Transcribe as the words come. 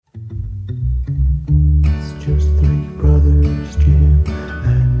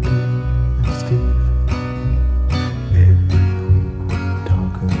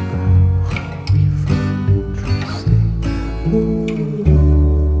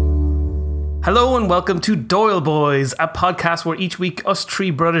Hello and welcome to Doyle Boys, a podcast where each week us three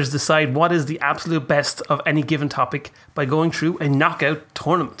brothers decide what is the absolute best of any given topic by going through a knockout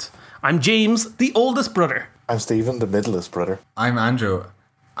tournament. I'm James, the oldest brother. I'm Stephen, the middlest brother. I'm Andrew,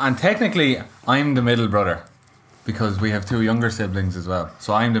 and technically I'm the middle brother because we have two younger siblings as well.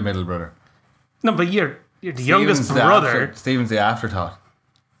 So I'm the middle brother. No, but you're the youngest brother. Stephen's the afterthought.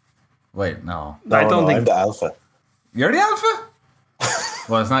 Wait, no. I don't think I'm the alpha. You're the alpha?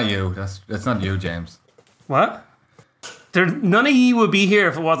 Well, it's not you. It's not you, James. What? None of you would be here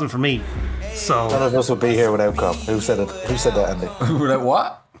if it wasn't for me. So None of us would be here without Cobb. Who said it? Who said that, Andy? Without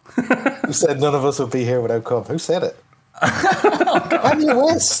what? Who said none of us would be here without Cobb? Who said it? Kanye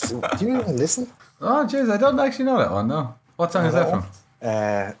West. Do you even listen? Oh, jeez, I don't actually know that one, no. What song is that from?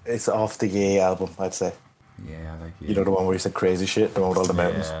 It's off the Ye album, I'd say. Yeah, I like You know the one where he said crazy shit, the one with all the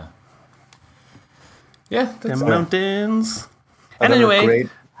mountains. Yeah, the that's mountains. And anyway,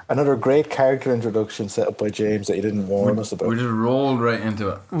 another great character introduction set up by James that you didn't warn us about. we just rolled right into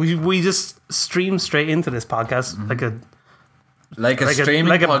it. we just streamed straight into this podcast Like a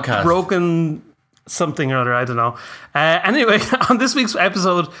streaming podcast. A broken something or other, I don't know. Anyway, on this week's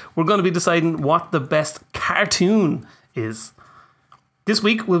episode, we're going to be deciding what the best cartoon is. This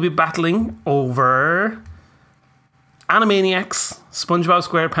week, we'll be battling over Animaniacs, SpongeBob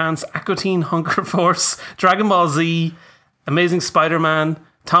SquarePants, Aqua Teen Hunger Force, Dragon Ball Z, Amazing Spider-Man,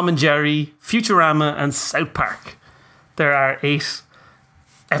 Tom and Jerry, Futurama, and South Park. There are 8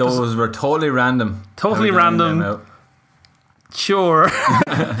 episodes. Those were totally random. Totally random. Sure.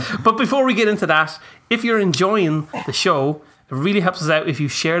 But before we get into that, if you're enjoying the show, it really helps us out if you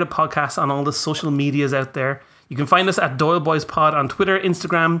share the podcast on all the social medias out there. You can find us at Doyle Boys Pod on Twitter,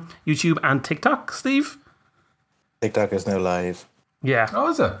 Instagram, YouTube, and TikTok. Steve? TikTok is now live. Yeah.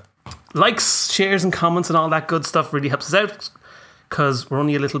 Oh, is it? Likes, shares, and comments and all that good stuff really helps us out because we're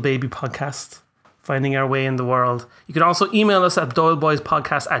only a little baby podcast finding our way in the world. You can also email us at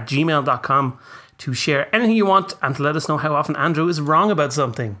doyleboyspodcast@gmail.com to share anything you want and to let us know how often Andrew is wrong about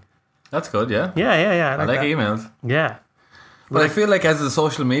something. That's good, yeah. Yeah. I like that. emails. Yeah. But I feel like as a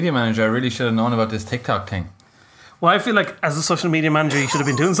social media manager, I really should have known about this TikTok thing. Well, I feel like as a social media manager, you should have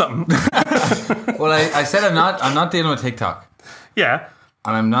been doing something. Well, I said I'm not dealing with TikTok. Yeah.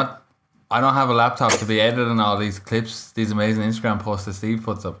 And I don't have a laptop to be editing all these clips, these amazing Instagram posts that Steve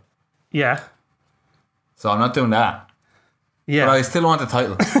puts up. Yeah. So I'm not doing that. Yeah. But I still want the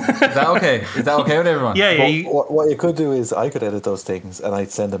title. Is that okay? Is that okay with everyone? Yeah. What you could do is I could edit those things and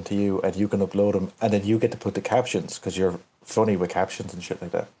I'd send them to you and you can upload them and then you get to put the captions because you're funny with captions and shit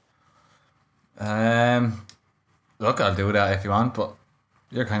like that. Look, I'll do that if you want, but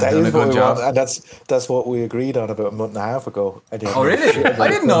you're kind of That doing a is what good we job. want, and that's what we agreed on about a month and a half ago. Oh, really? I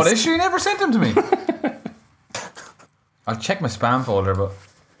didn't know this. You never sent them to me. I'll check my spam folder, but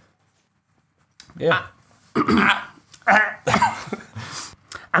yeah.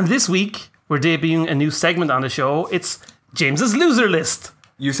 And this week, we're debuting a new segment on the show. It's James's Loser List.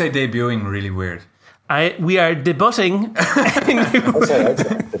 You say debuting really weird. We are debuting a new... I'd say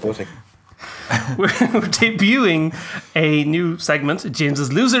debuting. We're debuting a new segment,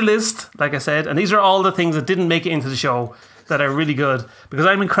 James's Loser List, like I said, and these are all the things that didn't make it into the show that are really good, because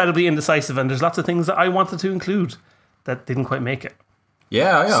I'm incredibly indecisive and there's lots of things that I wanted to include that didn't quite make it.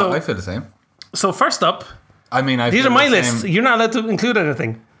 Yeah, So- I feel the same. So first up, I mean, these are my lists. You're not allowed to include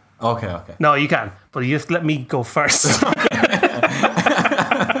anything. Okay. No, you can, but you have to let me go first.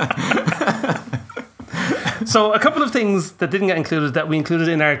 So a couple of things that didn't get included that we included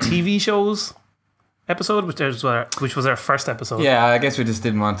in our TV shows episode, which was our first episode. Yeah, I guess we just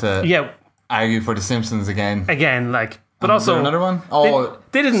didn't want to Yeah, argue for The Simpsons again. but also another one? Oh,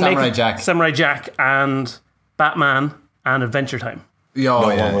 they didn't Samurai make Jack. Samurai Jack and Batman and Adventure Time. No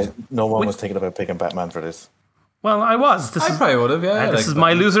one was thinking about picking Batman for this. Well, I was. I probably would have, yeah. This is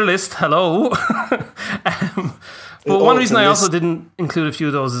my loser list. Hello. But one reason I also didn't include a few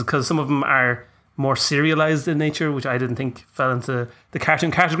of those is because some of them are more serialized in nature, which I didn't think fell into the cartoon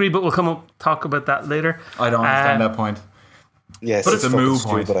category, but we'll talk about that later. I don't understand that point. Yes, But it's a fucking moo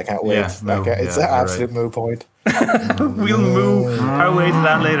stupid, point. I can't wait. Yeah, moo. It's Yeah, an you're absolute moo point. We'll move our way to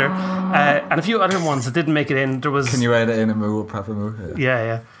that later. And a few other ones that didn't make it in. There was... Can you write it in a moo, a proper moo?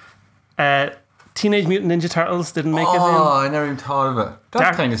 Yeah. Teenage Mutant Ninja Turtles didn't make it in. Oh, I never even thought of it. That's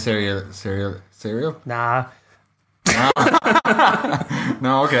Dark- kind of cereal. Nah.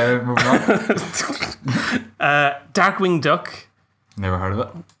 No, okay, moving on. Darkwing Duck. Never heard of it.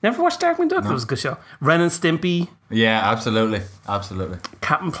 Never watched Darkwing Duck? That was a good show. Ren and Stimpy. Yeah, absolutely.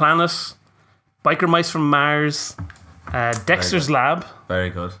 Captain Planet. Biker Mice from Mars. Dexter's Lab. Very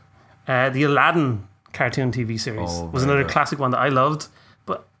good. The Aladdin cartoon TV series was another classic one that I loved,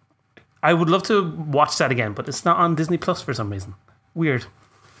 but I would love to watch that again, but it's not on Disney Plus for some reason. Weird.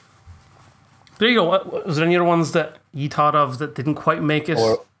 There you go. Was there any other ones that you thought of that didn't quite make it?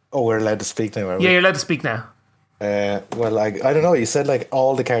 We're allowed to speak now, are we? Yeah, you're allowed to speak now. Well, I don't know. You said like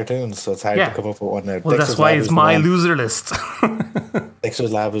all the cartoons, so it's hard to come up with one now. Well, that's why it's my loser list.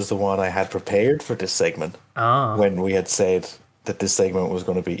 Dexter's Lab was the one I had prepared for this segment. When we had said that this segment was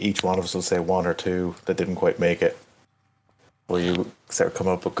going to be each one of us will say one or two that didn't quite make it. Will you start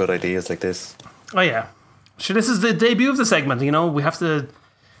coming up with good ideas like this? Oh, yeah. Sure, this is the debut of the segment. You know, we have to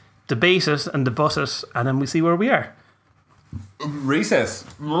debate it and debut it, and then we see where we are. Recess.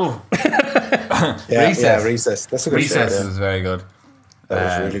 Recess. That's a good Recess show, is very good. That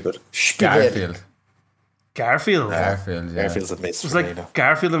was really good. Garfield. Garfield, yeah. Garfield's a miss. It was like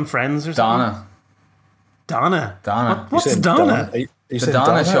Garfield and Friends or something. Donna. What's Donna? Are you The saying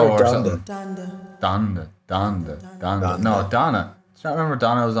Donna show or Donda? something. Donda. No, Donna. Do you not remember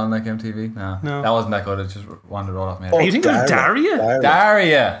Donna was on like MTV? No. That wasn't that good. It just wandered all off my head. Are you thinking of Daria?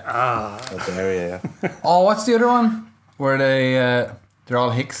 Daria. Daria, yeah. Oh, what's the other one? Where they're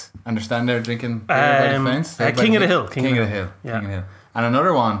all hicks and they're standing there drinking beer by the fence. King of the Hill. King of the Hill. And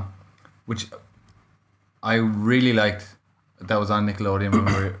another one, which I really liked, that was on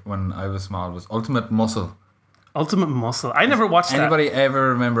Nickelodeon when I was small, was Ultimate Muscle. Ultimate Muscle. I never watched that. Anybody ever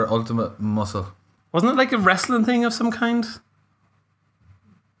remember Ultimate Muscle? Wasn't it like a wrestling thing of some kind?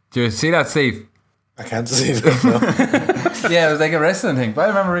 Do you see that, Steve? I can't see it. No. Yeah, it was like a wrestling thing, but I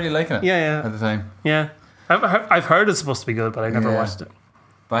remember really liking it. Yeah. At the time. Yeah. I've heard it's supposed to be good, but I never watched it.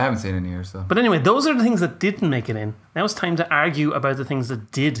 But I haven't seen it in years, so. But anyway, those are the things that didn't make it in. Now it's time to argue about the things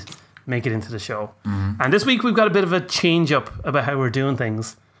that did make it into the show. Mm-hmm. And this week we've got a bit of a change up about how we're doing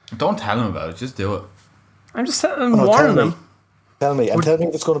things. Don't tell them about it, just do it. I'm just warning them. Tell me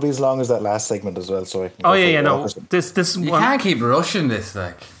if it's going to be as long as that last segment as well, so I can no. This You one. can't keep rushing this,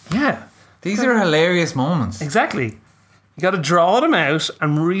 like. Yeah. These are hilarious moments. Exactly. You got to draw them out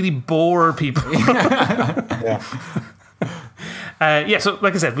and really bore people. Yeah. So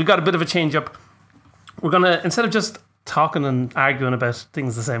like I said, we've got a bit of a change up. We're going to, instead of just talking and arguing about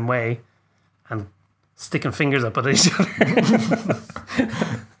things the same way and sticking fingers up at each other,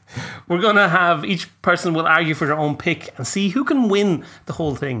 we're going to have each person will argue for their own pick and see who can win the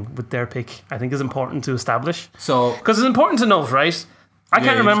whole thing with their pick. I think is important to establish. So, because it's important to note, right? I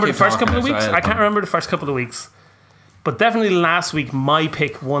can't remember the first couple of weeks. I can't remember the first couple of weeks. But definitely last week, my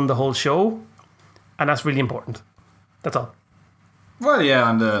pick won the whole show. And that's really important. That's all. Well, yeah,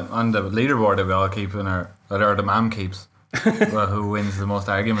 on the leaderboard that we all keep in or the mom keeps. Well, who wins the most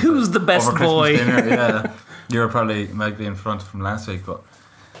arguments? Who's the best over Christmas boy? Dinner. Yeah, you might be in front from last week. But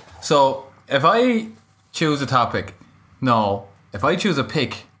so if I choose a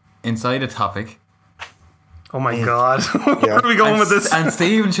pick inside a topic. Oh my God. Where are we going with this? And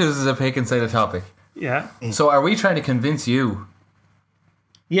Stephen chooses a pick inside a topic. Yeah. So are we trying to convince you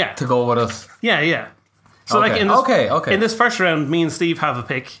to go with us? Yeah. So okay. In this first round, me and Steve have a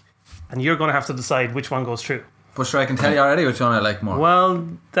pick, and you're going to have to decide which one goes true. But sure, I can tell you already which one I like more. Well,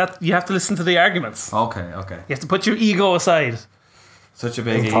 that you have to listen to the arguments. Okay. You have to put your ego aside. Such a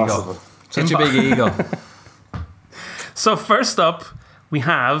big Impossible. ego. Such a big ego. So first up, we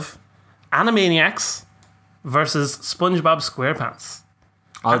have Animaniacs versus SpongeBob SquarePants.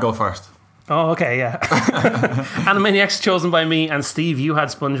 I'll go first. Oh, okay, yeah. Animaniacs chosen by me, and Steve, you had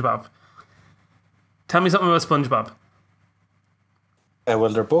SpongeBob. Tell me something about SpongeBob. Well,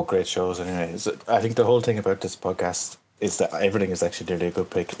 they're both great shows anyway. I think the whole thing about this podcast is that everything is actually nearly a good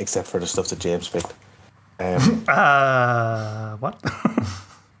pick, except for the stuff that James picked. What?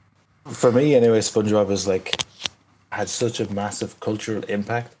 For me, anyway, SpongeBob is had such a massive cultural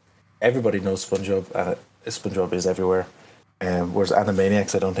impact. Everybody knows SpongeBob, and SpongeBob is everywhere. Whereas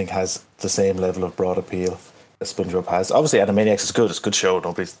Animaniacs, I don't think has the same level of broad appeal as SpongeBob has. Obviously, Animaniacs is good; it's a good show.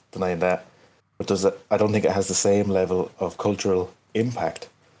 Nobody's denying that. But I don't think it has the same level of cultural impact.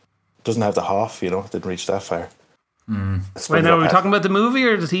 It doesn't have the half, it didn't reach that far. Wait, now are we talking about the movie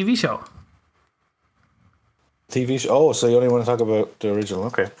or the TV show? TV show. Oh, so you only want to talk about the original?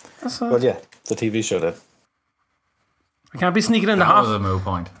 Okay. Well, yeah, the TV show then. I can't be sneaking in the That half. was a moot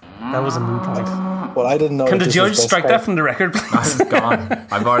point. That was a moot point. Well, I didn't know. Can the judge strike that from the record, please? It's gone.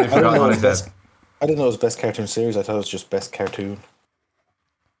 I've already forgotten what I said. I didn't know it was best cartoon series. I thought it was just best cartoon.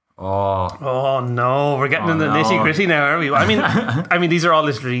 Oh no, we're getting in the nitty gritty now, are we? I mean, these are all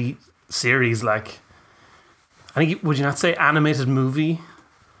literally series. I think, would you not say animated movie?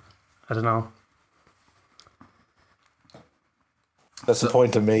 I don't know. That's the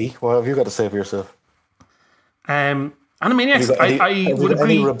point of me. What have you got to say for yourself? Animaniacs, I would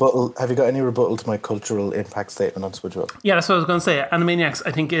agree. Have you got any rebuttal to my cultural impact statement on SpongeBob? Yeah, that's what I was going to say. Animaniacs,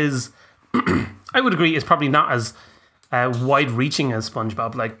 I think, is I would agree, it's probably not as wide-reaching as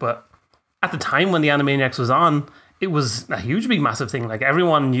SpongeBob. Like, but at the time when the Animaniacs was on, it was a huge, big, massive thing. Like,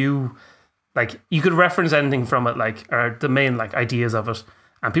 everyone knew. Like, you could reference anything from it, like, or the main like ideas of it,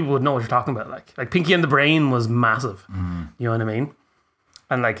 and people would know what you're talking about. Like Pinky and the Brain was massive. You know what I mean?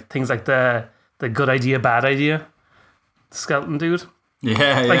 And like things like the good idea, bad idea, skeleton dude.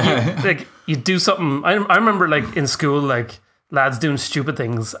 Yeah, Like you do something. I remember like in school, like lads doing stupid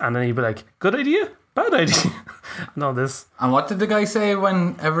things, and then you'd be like, good idea, bad idea, and all this. And what did the guy say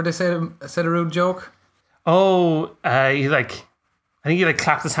whenever they said a rude joke? Oh, he like. I think he like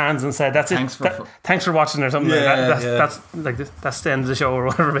clapped his hands and said, "That's Thanks it. Thanks for watching," or something. Yeah, like that. That's the end of the show or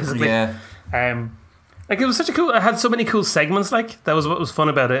whatever. Basically, Yeah. Like it was such a cool. It had so many cool segments. Like that was what was fun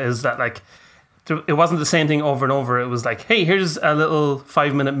about it, is that like it wasn't the same thing over and over. It was like, hey, here's a little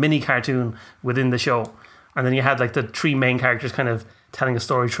 5-minute mini cartoon within the show, and then you had like the 3 main characters kind of telling a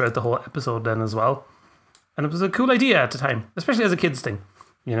story throughout the whole episode then as well. And it was a cool idea at the time, especially as a kids thing,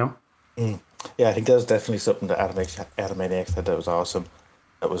 you know. Yeah, I think that was definitely something that Animaniacs had that was awesome.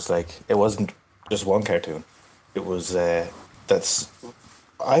 It was like, it wasn't just one cartoon. It was, I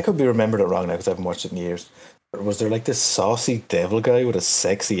could be remembered it wrong now because I haven't watched it in years. But was there like this saucy devil guy with a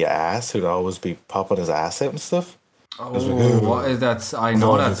sexy ass who'd always be popping his ass out and stuff? Oh, what is that? I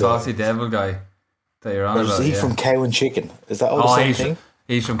know that saucy devil guy that you're on Or was about. he from Cow and Chicken? Is that all the same thing?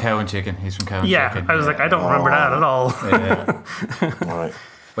 He's from Cow and Chicken. He's from Cow and Yeah, Chicken. I was like, I don't remember that at all. Yeah. All right.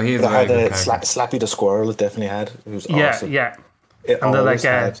 But he is It a very had good a character. Slappy the Squirrel, it definitely had. Who was awesome. Yeah. It And the, always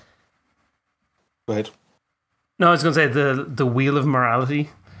like, had. Go ahead. No, I was gonna say the Wheel of Morality,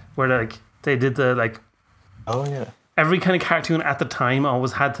 where like they did the like Oh, yeah. every kind of cartoon at the time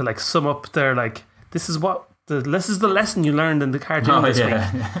always had to like sum up their like this is the lesson you learned in the cartoon this week,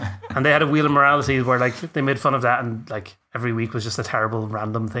 and they had a Wheel of Morality where like they made fun of that, and like every week was just a terrible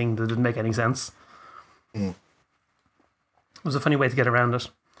random thing that didn't make any sense. It was a funny way to get around it.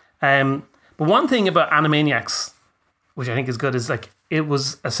 But one thing about Animaniacs, which I think is good, is like it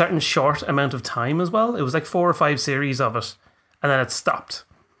was a certain short amount of time as well. It was like 4 or 5 series of it, and then it stopped.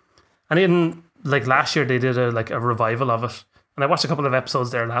 And in like last year they did a revival of it, and I watched a couple of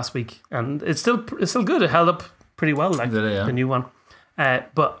episodes there last week, and it's still good. It held up pretty well, like the new one.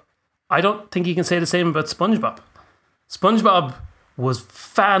 But I don't think you can say the same about SpongeBob. SpongeBob was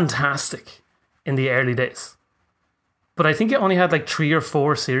fantastic in the early days, but I think it only had like 3 or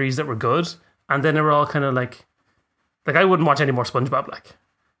 4 series that were good, and then they were all kind of like I wouldn't watch any more SpongeBob. Like,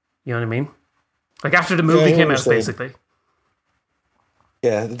 you know what I mean? Like after the movie came out, basically.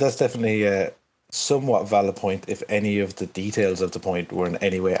 Yeah, that's definitely a somewhat valid point. If any of the details of the point were in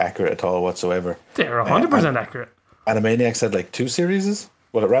any way accurate at all whatsoever, They're 100% accurate. Animaniacs had like 2 series.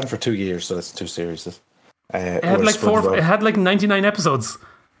 Well, it ran for 2 years, so that's 2 series. It had like It had like 99 episodes.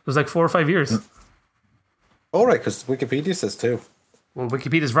 It was like 4 or 5 years. All right, because Wikipedia says 2. Well,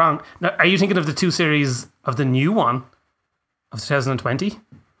 Wikipedia's wrong. Now, are you thinking of the 2 series of the new one of 2020?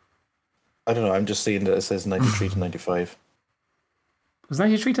 I don't know. I'm just seeing that it says 93 to 95. It was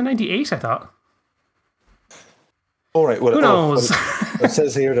 93 to 98, I thought. All right. Well, Who knows? It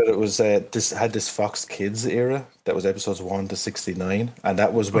says here that it was this Fox Kids era that was episodes 1 to 69, and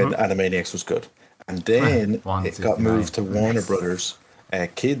that was when Animaniacs was good. And then it got moved to Warner Brothers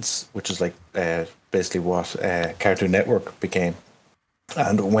Kids, which is like basically what Cartoon Network became.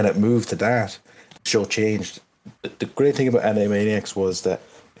 And when it moved to that, the show changed. The great thing about Animaniacs was that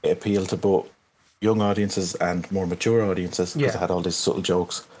it appealed to both young audiences and more mature audiences because it had all these subtle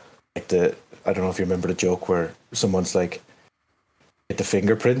jokes. Like I don't know if you remember the joke where someone's like, get the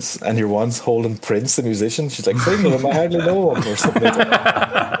fingerprints, and your one's holding Prince, the musician. She's like, finger him, I hardly know him, or something like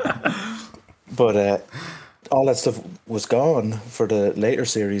that. But all that stuff was gone for the later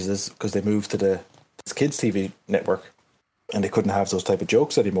series because they moved to this kids TV network, and they couldn't have those type of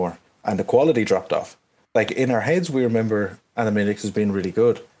jokes anymore, and the quality dropped off. Like in our heads, we remember Animaniacs as being really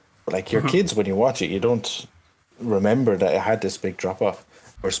good, but like your kids, when you watch it, you don't remember that it had this big drop off.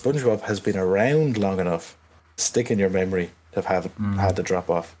 Where SpongeBob has been around long enough to stick in your memory to have had the drop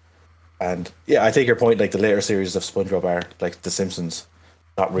off. And yeah, I take your point. Like the later series of SpongeBob are like The Simpsons,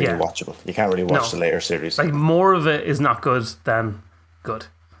 not really watchable. You can't really watch the later series. Like more of it is not good than good,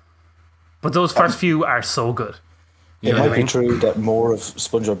 but those first few are so good. It might be true that more of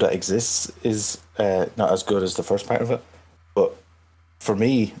SpongeBob that exists is not as good as the first part of it, but for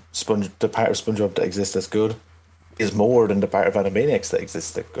me, the part of SpongeBob that exists that's good is more than the part of Animaniacs that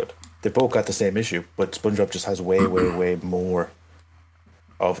exists that's good. They both got the same issue, but SpongeBob just has way, way, way more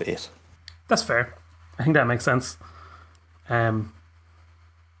of it. That's fair. I think that makes sense. I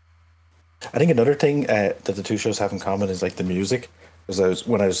think another thing that the two shows have in common is like the music. Because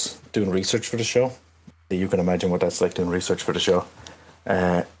when I was doing research for the show, you can imagine what that's like doing research for the show.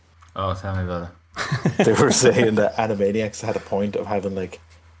 Oh, tell me about it. They were saying that Animaniacs had a point of having like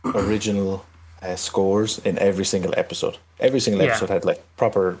original scores in every single episode. Every single episode had like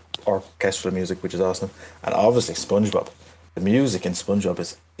proper orchestral music, which is awesome. And obviously SpongeBob. The music in SpongeBob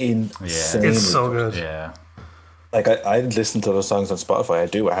is insane. It's so good. Yeah. Like I listen to those songs on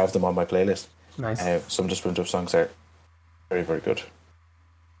Spotify. I have them on my playlist. Nice. Some of the SpongeBob songs are very, very good.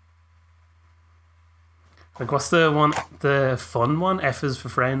 Like, what's the fun one? F is for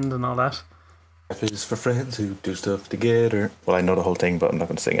friend and all that. F is for friends who do stuff together. Well, I know the whole thing, but I'm not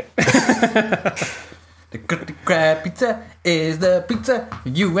going to sing it. The Krusty Krab pizza is the pizza for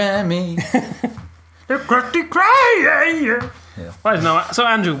you and me. The Krusty Krab. Yeah. Right, no. So,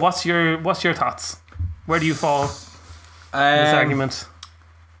 Andrew, what's your thoughts? Where do you fall in this argument?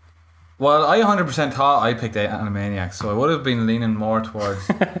 Well, I 100% thought I picked Animaniacs, so I would have been leaning more towards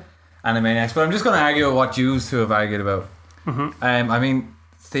Animaniacs. But I'm just going to argue what you two have argued about. Mm-hmm. I mean,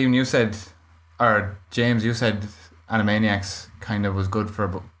 Stephen, you said, or James, you said Animaniacs kind of was good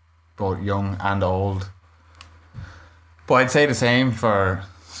for both young and old. But I'd say the same for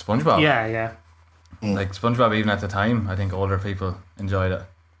SpongeBob. Yeah. Like SpongeBob, even at the time, I think older people enjoyed it.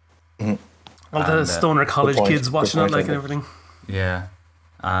 Mm-hmm. All the stoner college kids watching it, like, and everything. Yeah.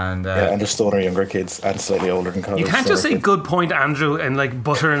 And and the stoner younger kids and slightly older than college. You can't just say kids. good point, Andrew, and like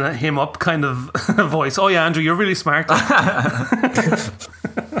buttering him up kind of voice. Oh yeah, Andrew, you're really smart. I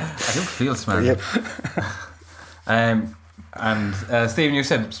don't feel smart. Yep. And Stephen, you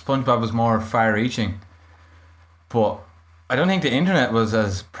said SpongeBob was more far-reaching, but I don't think the internet was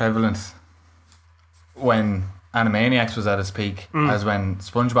as prevalent when Animaniacs was at its peak as when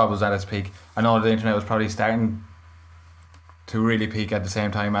SpongeBob was at its peak. I know the internet was probably starting to really peak at the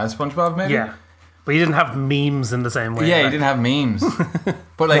same time as SpongeBob, maybe. Yeah, but you didn't have memes in the same way. Yeah, like. you didn't have memes.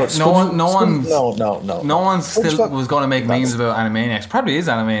 But like No, no one still SpongeBob- was going to make memes about Animaniacs. Probably is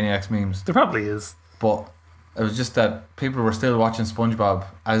Animaniacs memes, There probably is. but it was just that people were still watching SpongeBob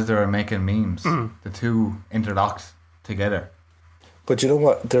as they were making memes. The two interlocked together. But you know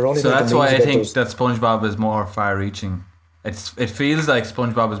what? They're only So making that's why memes I about think those- that SpongeBob is more far-reaching. It feels like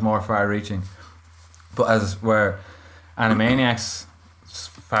SpongeBob is more far-reaching, but as where Animaniacs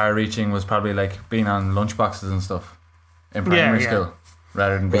far-reaching was probably like being on lunchboxes and stuff in primary school,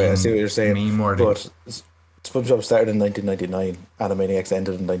 rather than being I see what you're saying. meme-worthy. But SpongeBob started in 1999. Animaniacs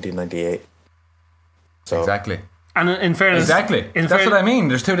ended in 1998. So Exactly. And in fairness, That's what I mean.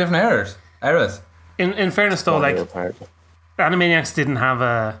 There's two different eras. In fairness, though, one like year apart. Animaniacs didn't have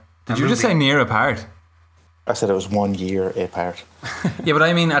a. Did you just say near apart? I said it was 1 year apart. Yeah, but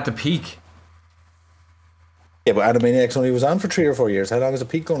I mean at the peak. Yeah, but Animaniacs only was on for 3 or 4 years. How long is the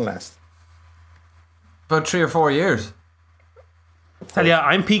peak going to last? About 3 or 4 years. Tell ya,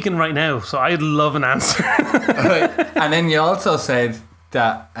 I'm peaking right now, so I'd love an answer. And then you also said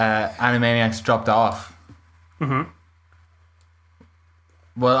that Animaniacs dropped off. Mm-hmm.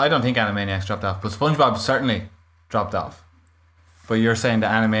 Well, I don't think Animaniacs dropped off, but SpongeBob certainly dropped off. But you're saying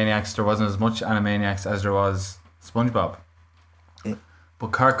that Animaniacs, there wasn't as much Animaniacs as there was SpongeBob.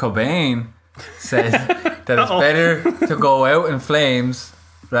 But Kurt Cobain said that it's better to go out in flames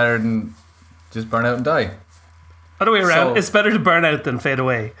rather than just burn out and die. Other way around, So- it's better to burn out than fade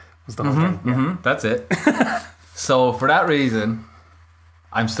away. Was the whole thing. Yeah. That's it. So for that reason,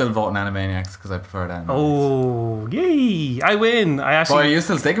 I'm still voting Animaniacs because I prefer Animaniacs. Oh, yay! I win. I Boy, are actually. you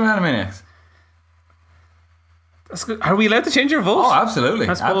still sticking with Animaniacs? That's good. Are we allowed to change our vote? Oh, absolutely.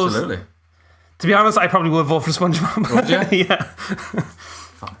 I suppose- Absolutely. To be honest, I probably would vote for SpongeBob. Would you? Yeah.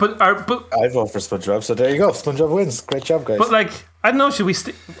 but I vote for SpongeBob, so there you go. SpongeBob wins. Great job, guys. like I don't know. Should we?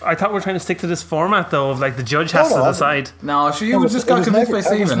 I thought we were trying to stick to this format though of like the judge has No, to decide. No, sure, you was- just it got was convinced never- by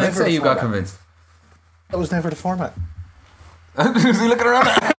that was Stephen. Let's never say you a got format. convinced. that was never the format. Is he looking around?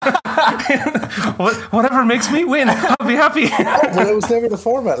 Whatever makes me win, I'll be happy. But it was never the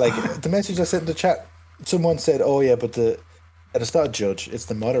format. Like the message I sent in the chat, someone said, "Oh yeah, but and it's not a judge; it's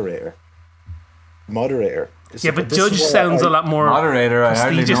the moderator." Moderator. Yeah, but This judge is what sounds a lot more Moderator, I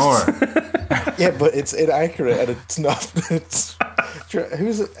hardly know her. Yeah, but it's inaccurate and it's not. It's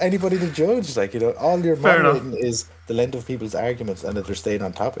who's anybody to judge? Like all you're Fair enough. moderating is the length of people's arguments and that they're staying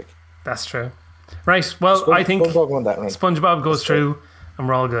on topic. That's true. Right. Well, I think SpongeBob won that round. SpongeBob goes through, and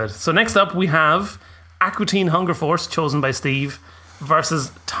we're all good. So next up, we have Aqua Teen Hunger Force, chosen by Steve,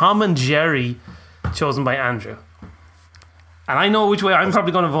 versus Tom and Jerry, chosen by Andrew. And I know which way I'm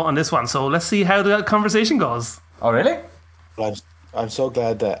probably going to vote on this one. So let's see how the conversation goes. Oh, really? Well, I'm so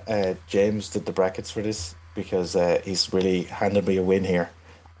glad that James did the brackets for this because he's really handed me a win here.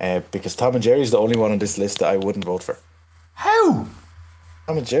 Because Tom and Jerry is the only one on this list that I wouldn't vote for. How?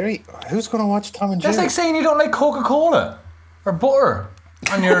 Tom and Jerry? Who's going to watch Tom and Jerry? That's like saying you don't like Coca-Cola or butter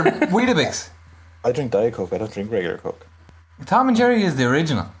on your Weetabix. I drink Diet Coke. I don't drink regular Coke. Tom and Jerry is the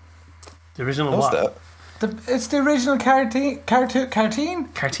original. The original What's what? that? It's the original cartoon. Cartoon. Cartoon.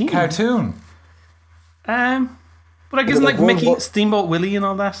 But like, isn't like like World Mickey, War- Steamboat Willie and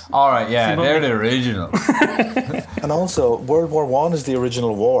all that? All right, yeah, Steamboat they're Mickey. the original. And also, World War One is the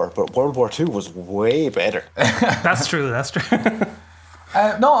original war, but World War Two was way better. That's true. That's true.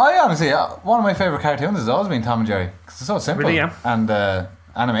 No, I honestly, one of my favorite cartoons has always been Tom and Jerry because it's so simple. Really, yeah. And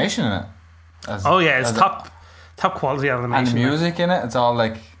animation in it. Oh yeah, it's top quality animation. And the like. music in it, it's all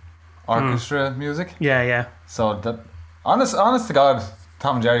like orchestra music. Yeah, yeah. So that, honest to God,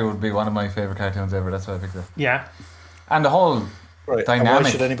 Tom and Jerry would be one of my favorite cartoons ever. That's why I picked it. Yeah. And the whole Right. And dynamic, why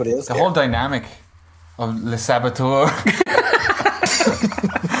should anybody else the care? whole dynamic of Le Saboteur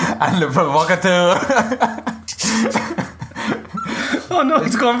and Le Provocateur. Oh no,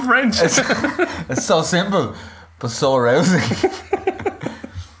 it's gone French. It's so simple, but so arousing.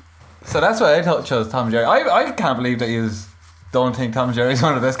 So that's why I chose Tom and Jerry. I can't believe that you don't think Tom and Jerry is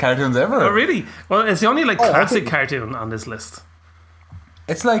one of the best cartoons ever. Oh really? Well, it's the only like I classic think- cartoon on this list.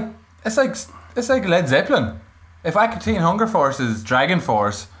 It's like Led Zeppelin. If Aqua Teen Hunger Force is Dragon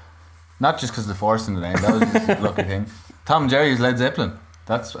Force, not just because of the force in the name, that was just a lucky thing. Tom and Jerry is Led Zeppelin.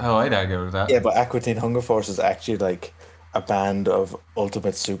 That's how I'd argue with that. Yeah, but Aqua Teen Hunger Force is actually like a band of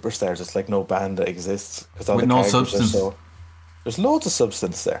ultimate superstars. It's like no band that exists because all With the no characters substance. Are so. There's loads of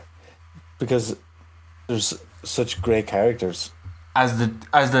substance there because there's such great characters. As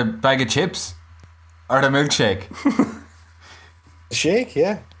the bag of chips or the milkshake. Shake,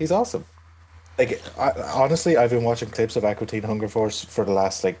 yeah, he's awesome. Like honestly, I've been watching clips of Aqua Teen Hunger Force for the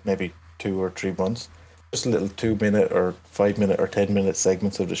last like maybe 2 or 3 months. Just little 2-minute or 5-minute or 10-minute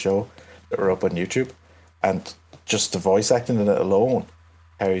segments of the show that are up on YouTube, and just the voice acting in it alone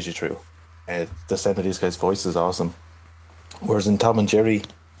carries you through. The sound of these guys' voice is awesome. Whereas in Tom and Jerry,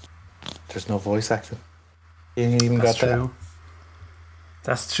 there's no voice acting. You ain't even That's got that. true.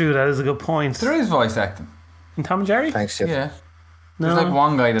 That's true. That is a good point. There is voice acting. In Tom and Jerry? Thanks, Chip. Yeah. No. There's like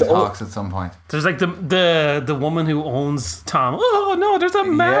one guy that The- talks at some point. There's like the woman who owns Tom. Oh no, there's a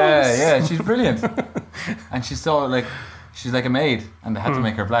mouse. Yeah, she's brilliant. And she's so like, she's like a maid, and they had to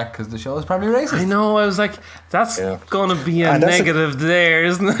make her black because the show is probably racist. I know. I was like, that's Yeah. gonna be a And that's a- negative there,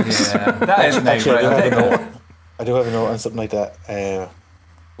 isn't it? Yeah, that is Actually, negative. I'll take that. I do have a note on something like that,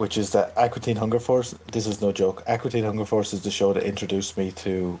 which is that Aqua Teen Hunger Force, this is no joke, Aqua Teen Hunger Force is the show that introduced me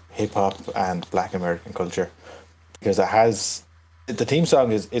to hip-hop and black American culture. Because it has... The theme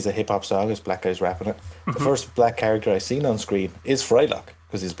song is a hip-hop song, it's black guys rapping it. The first black character I seen on screen is Frylock,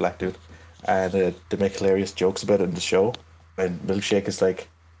 because he's a black dude. And they make hilarious jokes about it in the show. And Milkshake is like,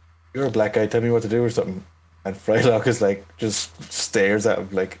 "You're a black guy, tell me what to do," or something. And Frylock is like, just stares at him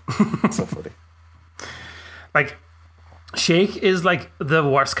like, it's so funny. Like, Shake is like the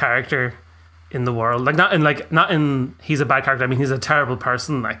worst character in the world. Like not in he's a bad character. I mean, he's a terrible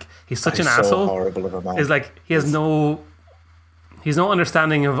person. Like he's such He's an so asshole. horrible of a man. Is like he's no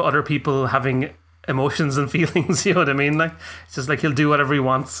understanding of other people having emotions and feelings. You know what I mean? Like it's just like he'll do whatever he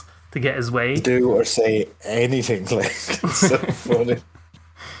wants to get his way. Do or say anything. Like, it's so funny.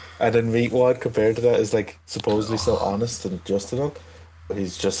 And then Meatwad compared to that is like supposedly so honest and just enough, but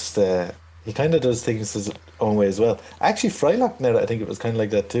he's just he kind of does things his own way as well. Actually, Frylock, now that I think it was kind of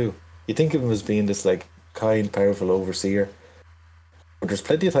like that too. You think of him as being this like kind, powerful overseer, but there's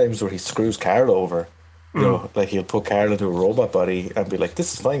plenty of times where he screws Carl over. You know, like he'll put Carl into a robot body and be like,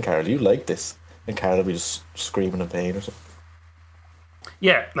 "This is fine, Carl. You like this," and Carl will be just screaming in pain or something.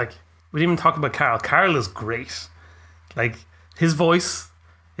 Yeah, like we didn't even talk about Carl. Carl is great. Like his voice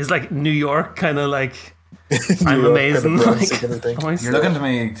is like New York kind of like I'm York amazing. kind of like, Bronx kind of thing. voice. You're looking to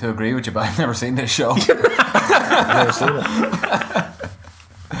me to agree with you, but I've never seen this show. I've never seen it.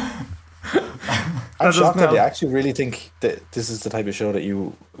 I'm That shocked doesn't that help. I actually really think that this is the type of show that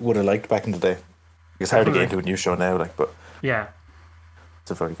you would have liked back in the day. It's hard to get into a new show now, like, but Yeah.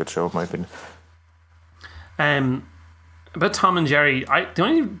 it's a very good show in my opinion. About Tom and Jerry, the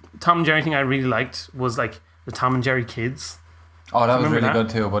only Tom and Jerry thing I really liked was like the Tom and Jerry Kids. Oh, that was Remember really that? good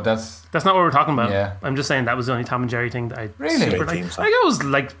too, but that's... That's not what we're talking about. Yeah. I'm just saying that was the only Tom and Jerry thing that I Really? super Great liked. theme song. Like I was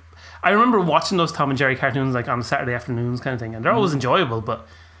like, I remember watching those Tom and Jerry cartoons like on Saturday afternoons kind of thing, and they're always enjoyable. But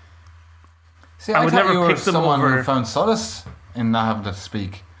See, I I would thought never you were pick them someone over- who found solace in not having to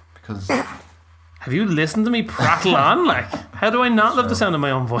speak, because you have you listened to me prattle on? Like, how do I not love the sound of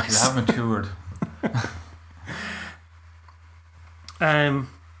my own voice? have matured.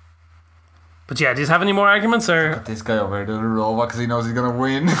 But yeah, do you have any more arguments, or This guy over here doing a robot because he knows he's gonna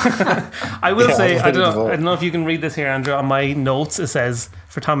win. I will Yeah, say I'm I ready to don't vote. know if you can read this here, Andrew. On my notes, it says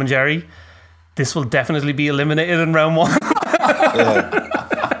for Tom and Jerry, this will definitely be eliminated in round 1. Yeah.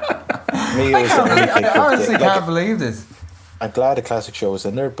 Me, it was the only pick. I honestly Like, can't believe this. I'm glad a classic show was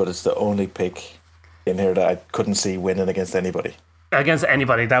in there, but it's the only pick in here that I couldn't see winning against anybody. Against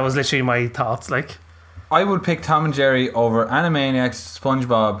anybody. That was literally my thoughts. Like, I would pick Tom and Jerry over Animaniacs,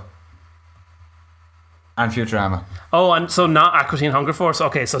 SpongeBob, and Futurama. oh, and so not Aqua Teen Hunger Force.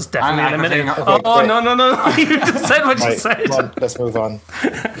 Okay, so it's definitely And Aqua Teen eliminated. Hunger- Oh, Okay, no! You just said what you Right, said. come on, let's move on.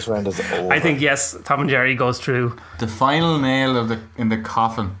 This round is over. I think yes, Tom and Jerry goes through. The final nail in the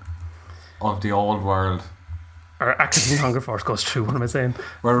coffin of the old world, Or Aqua Teen Hunger Force goes through. What am I saying?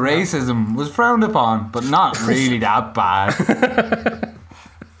 where racism was frowned upon, but not really that bad.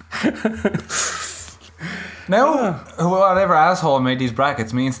 Now, whatever asshole made these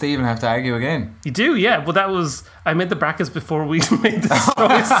brackets, me and Stephen have to argue again. You do, yeah. But that was I made the brackets before we made this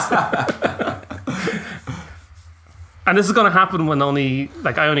choice. And this is going to happen when I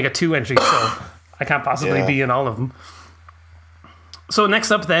only get 2 entries, so I can't possibly Yeah. be in all of them. So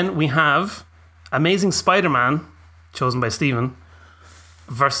next up, then we have Amazing Spider-Man, chosen by Stephen,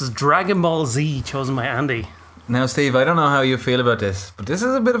 versus Dragon Ball Z, chosen by Andy. Now, Steve, I don't know how you feel about this, but this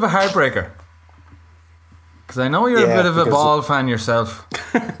is a bit of a heartbreaker. Because I know you're a Yeah, bit of a because- ball fan yourself.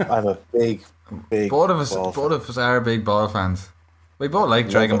 I'm a big Both of us, ball fan. both of us are big ball fans. We both like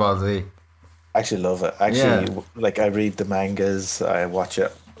Dragon it. Ball Z. I actually love it. Actually, like I read the mangas, I watch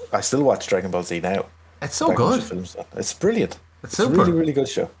it. I still watch Dragon Ball Z now. It's so Back when good. the films done. It's brilliant. It's It's super. a really, really good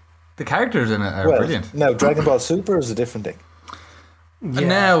show. The characters in it are Well, brilliant. now Dragon Ball Super is a different thing. And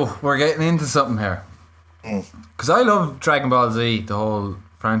now we're getting into something here. Mm. Because I love Dragon Ball Z, the whole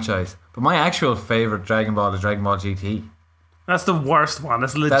franchise. But my actual favourite Dragon Ball is Dragon Ball GT. That's the worst one.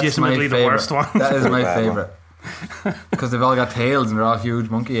 That's That's legitimately my the worst one. That is my Bad one. favourite. Because they've all got tails and they're all huge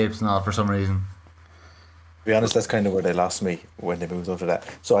monkey apes and all for some reason. To be honest, that's kind of where they lost me when they moved over to that.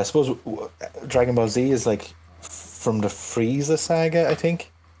 So I suppose Dragon Ball Z is like from the Frieza saga, I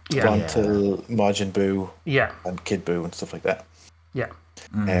think, Yeah. on till Majin Buu Yeah. and Kid Buu and stuff like that. Yeah.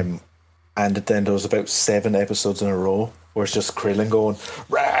 And then there was about 7 episodes in a row where it's just Krillin going,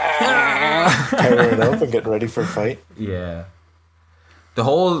 "Rah!" powering up and getting ready for a fight. Yeah. The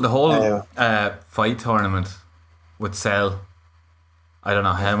whole fight tournament with Cell. I don't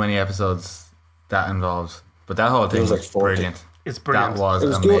know how many episodes that involves, but that whole thing was was, like 40. brilliant. It's brilliant. That was It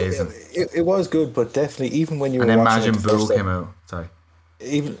was amazing. good. It was good, but definitely even when you were And then watching Majin it the first Buu time, came out. Sorry.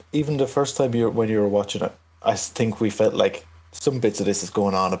 even the first time when you were watching it, I think we felt like some bits of this is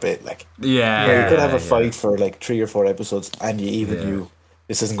going on a bit. Like Yeah. you could have a yeah. fight for like 3 or 4 episodes, and you even Yeah. knew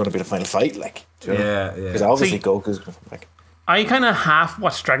this isn't going to be the final fight. Like, do you know? Yeah, Because yeah. obviously See- Goku's like, I kind of half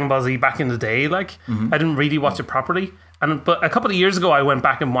watched Dragon Ball Z back in the day. Like, I didn't really watch it properly. But a couple of years ago, I went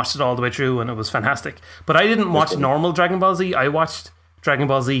back and watched it all the way through, and it was fantastic. But I didn't watch normal Dragon Ball Z. I watched Dragon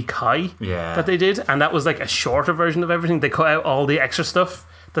Ball Z Kai Yeah. that they did, and that was like a shorter version of everything. They cut out all the extra stuff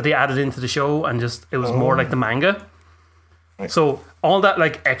that they added into the show, and just it was more like the manga. Right. So all that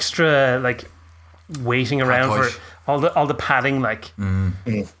like extra like waiting around push. for all the padding, like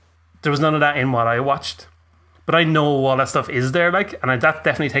there was none of that in what I watched. But I know all that stuff is there, like, and that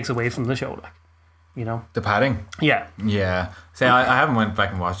definitely takes away from the show, like, you know. The padding. Yeah, Yeah. See, I haven't went back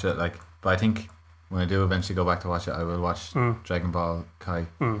and watched it, like, but I think when I do eventually go back to watch it, I will watch Dragon Ball Kai.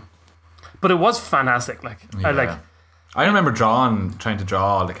 but it was fantastic. Like, I like. Yeah. I remember trying to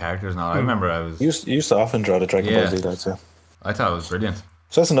draw all the characters and all. I remember you used to often draw the Dragon Yeah. Ball Z lads, yeah. I thought it was brilliant.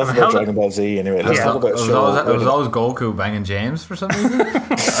 So that's enough Hell, about Dragon Ball Z anyway. Let's Yeah. talk It about a was, show. always, it was always Goku banging James for some reason.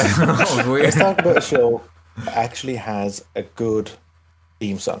 I don't know, it was weird. Let's talk about a show that actually has a good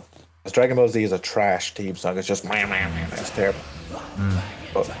theme song. Because Dragon Ball Z is a trash theme song. It's just it's terrible.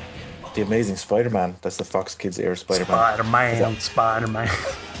 But the Amazing Spider-Man, that's the Fox Kids era Spider-Man. Spider-Man.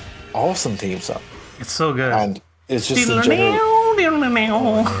 Awesome theme song. It's so good. And it's just in general,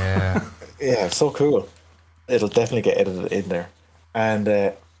 Yeah. yeah, so cool. It'll definitely get edited in there. And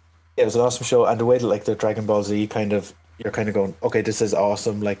it was an awesome show. And the way that like the Dragon Ball Z you're kind of going, okay, this is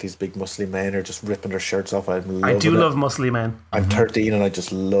awesome. Like these big muscly men are just ripping their shirts off. I do love muscly men. I'm 13 and I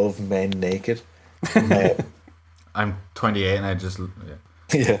just love men naked. I'm 28 and I just...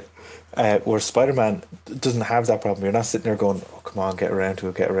 Yeah. Yeah. Where Spider-Man doesn't have that problem. You're not sitting there going, oh, come on, get around to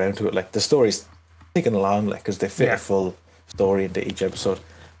it. Like, the story's taking along, like, because they fit Yeah. a full story into each episode.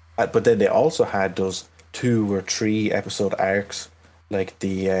 But then they also had those 2 or 3 episode arcs, like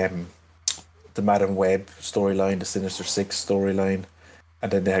the Madam Web storyline, the Sinister Six storyline,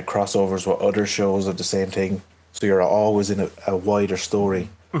 and then they had crossovers with other shows of the same thing. So you're always in a wider story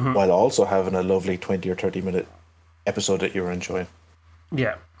while also having a lovely 20 or 30 minute episode that you were enjoying.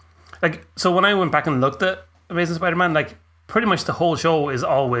 Yeah. Like, so when I went back and looked at Amazing Spider-Man, like, pretty much the whole show is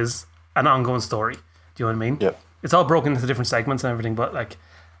always an ongoing story. Do you know what I mean? Yeah. It's all broken into different segments and everything, but like,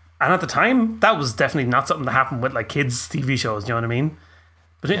 and at the time, that was definitely not something that happened with like kids' TV shows. Do you know what I mean?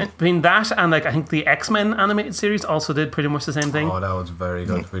 Between that and like, I think the X-Men animated series also did pretty much the same thing. Oh, that was very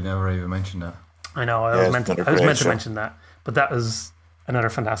good. We never even mentioned that. I know. I was meant to mention that, but that was another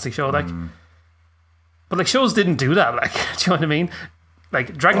fantastic show. Like, but like shows didn't do that. Like, do you know what I mean?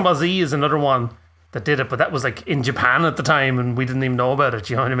 Like Dragon Ball Z is another one that did it, but that was like in Japan at the time, and we didn't even know about it.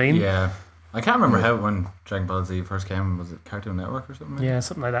 Do you know what I mean? Yeah. I can't remember how when Dragon Ball Z first came. Was it Cartoon Network or something? Yeah,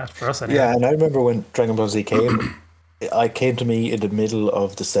 something like that for us. Anyway. Yeah, and I remember when Dragon Ball Z came, it came to me in the middle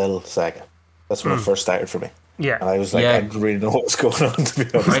of the Cell saga. That's when it first started for me. Yeah. And I was like, Yeah. I didn't really know what was going on, to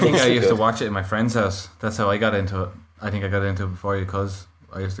be honest. I think It was I so used to good. watch it in my friend's house. That's how I got into it. I think I got into it before you, because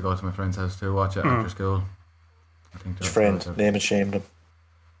I used to go to my friend's house to watch it after school. I think that's Friend, how it- name and shame them.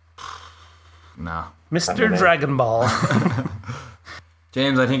 Nah. Mr. Dragon Ball.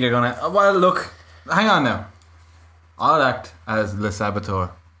 James, I think you're gonna. Well, look, hang on now. I'll act as Le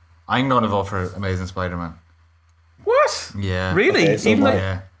Saboteur. I'm gonna vote for Amazing Spider-Man. What? Yeah. Really? Okay, so Even my- though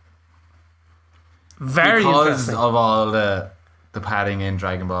Yeah. very Because interesting. of all the padding in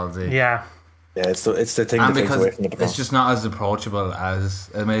Dragon Ball Z. Yeah. Yeah, it's the thing And that takes because away from the it's just not as approachable as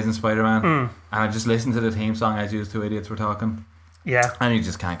Amazing Spider-Man. And I just listened to the theme song as you two idiots were talking, Yeah. and you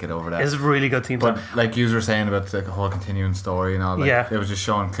just can't get over that. It's a really good team. But like you were saying about the whole continuing story and all, like, Yeah. it was just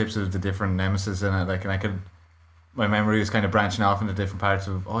showing clips of the different nemesis in it, like, and I could, my memory was kind of branching off into different parts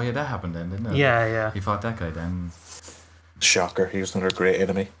of, oh yeah, that happened then, didn't it? Yeah, yeah. He fought that guy then. shocker. He was another great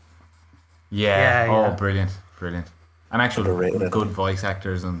enemy. Yeah. Yeah, Oh, yeah. brilliant. And actual Underrated. good voice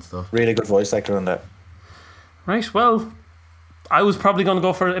actors and stuff. Really good voice actor on that. Right, well, I was probably going to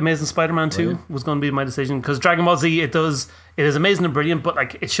go for Amazing Spider-Man 2 was going to be my decision, because Dragon Ball Z, it is amazing and brilliant, but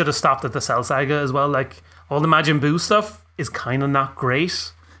like it should have stopped at the Cell Saga as well. Like all the Majin Buu stuff is kind of not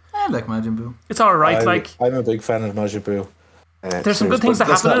great. I like Majin Buu. It's all right. I'm a big fan of Majin Buu. There's some good things that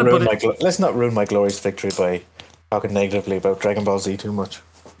let's happen not in it, ruin but let's not ruin my glorious victory by talking negatively about Dragon Ball Z too much.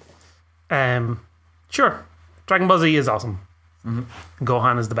 sure, Dragon Ball Z is awesome.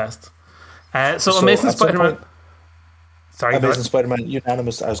 Gohan is the best. So Amazing at some Spider-Man. point- Sorry, go Amazing ahead. Spider-Man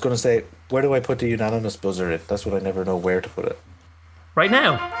unanimous. I was going to say, where do I put the unanimous buzzer in? That's what I never know where to put it. Right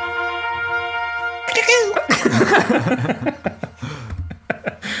now.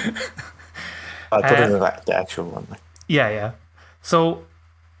 I'll put it in the actual one. Yeah, yeah. So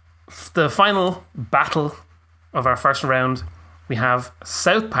the final battle of our first round, we have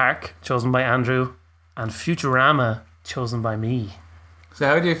South Park chosen by Andrew and Futurama chosen by me. So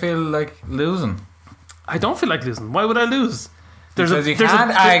how do you feel like losing? I don't feel like losing. Why would I lose? Because you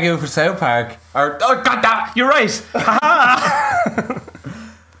can't argue for South Park, or oh god damn, You're right.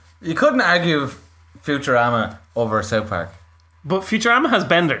 you couldn't argue Futurama over South Park. But Futurama has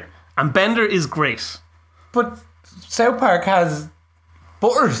Bender, and Bender is great. But South Park has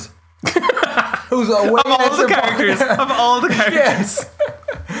Butters, who's a way Of all the characters, of all the characters. Yes,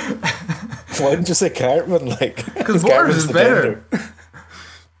 Why didn't you say Cartman? Like, because Butters is better.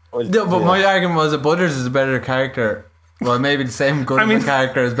 Well, No, but yeah. my argument was that Butters is a better character. Well, maybe the same good I mean- of a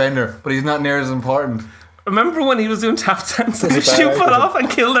character as Bender, but he's not near as important. Remember when he was doing tap dance and That's his a shoe bad fell argument. off and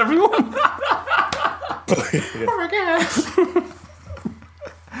killed everyone?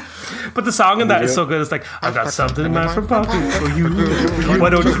 But the song in that is so good. It's like, I got something in my front pocket for you. Why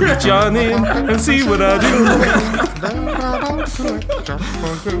don't you reach on in and see what I do?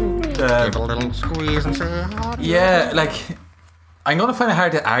 Yeah, like I'm gonna find it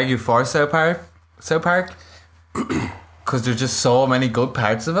hard to argue for South Park, because there's just so many good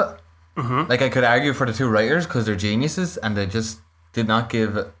parts of it. Like I could argue for the two writers because they're geniuses and they just did not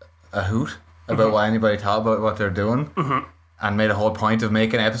give a hoot about what anybody thought about what they're doing, and made a whole point of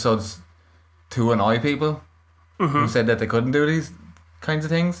making episodes to annoy people who said that they couldn't do these kinds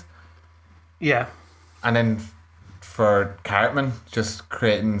of things. Yeah. And then for Cartman just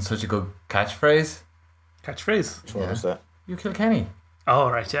creating such a good catchphrase, Catchphrase. Which one was that? "You kill Kenny." Oh,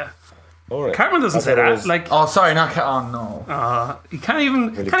 right, yeah. All right. Cartman doesn't I say thought it that. was- Like, Oh, sorry, not oh no. he can't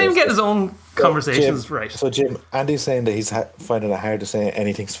even Really can't even does get his own conversations Jim, right. So Jim, Andy's saying that he's finding it hard to say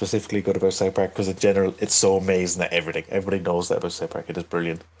anything specifically good about South Park because in general it's so amazing that everybody knows that about South Park. It is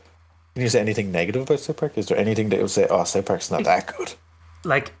brilliant. Can you say anything negative about South Park? Is there anything that would say, oh, South Park's not that good?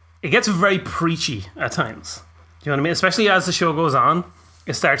 Like, it gets very preachy at times. Do you know what I mean? Especially as the show goes on,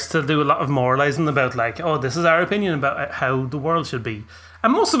 it starts to do a lot of moralizing about, like, oh, this is our opinion about how the world should be.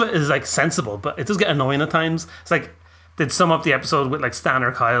 And most of it is, like, sensible, but it does get annoying at times. It's like, they'd sum up the episode with like Stan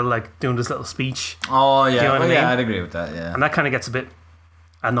or Kyle like doing this little speech, Oh yeah, you know what I mean? yeah, I'd agree with that. Yeah, and that kind of gets a bit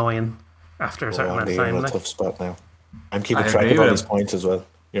annoying after a certain Oh, amount of you're in time. a Like, tough spot now. I'm keeping I track agree of all with these points as well.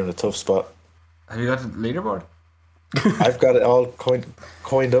 You're in a tough spot. have you got the leaderboard? I've got it all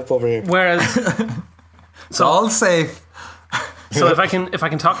coined up over here. whereas, It's all safe. so if I can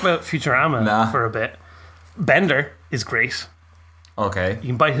talk about Futurama Nah. for a bit, Bender is great. Okay. You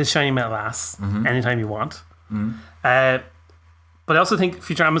can bite his shiny metal ass anytime you want. Mm-hmm. But I also think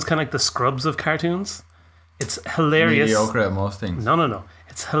Futurama is kind of like the Scrubs of cartoons. It's hilarious. Mediocre at most things. No.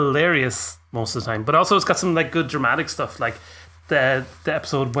 It's hilarious most of the time. But also it's got some like good dramatic stuff, like the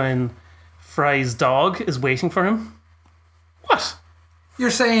episode when Fry's dog is waiting for him. What? You're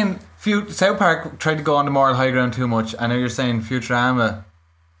saying South Park tried to go on the moral high ground too much. I know you're saying Futurama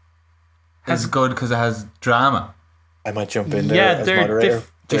is good because it has drama. I might jump in there Yeah, as they're moderator.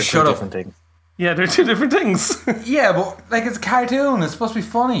 diff- They're Just two shut up. different things. Yeah, they're two different things. Yeah, but like it's a cartoon. It's supposed to be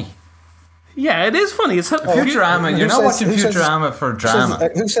funny. Yeah, it is funny. It's Futurama. who You're not says- watching who says- Futurama for drama.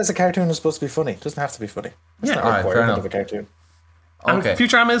 Who says a cartoon is supposed to be funny? It doesn't have to be funny. It's Yeah. not a Alright, fair requirement enough. of a cartoon. And Okay.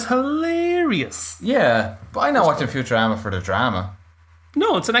 Futurama is hilarious. Yeah, but I'm not watching Futurama for the drama.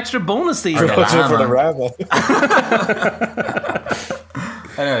 No, it's an extra bonus that you get. Watch it for the Rama. Rama.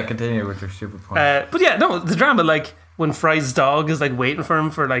 Anyway, continue with your stupid point. But yeah, no, the drama, like when Fry's dog is like waiting for him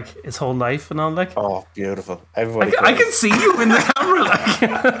for like his whole life and all, like Oh, beautiful. Everybody. I cries. can see you in the camera,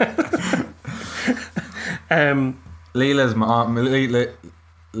 like. Leela's mom,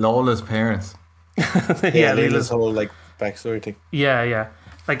 Lola's parents. Yeah, Leela's Leela's. whole like backstory thing. Yeah.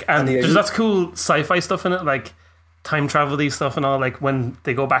 Like, and the- there's lots of cool sci-fi stuff in it, like time travel-y stuff and all. Like when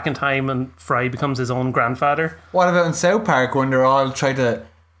they go back in time and Fry becomes his own grandfather. What about in South Park when they're all trying to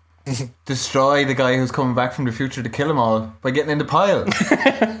destroy the guy who's coming back from the future to kill them all by getting in the pile?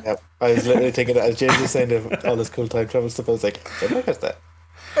 Yep. I was literally thinking that as James was saying all this cool time travel stuff. I was like, look at that.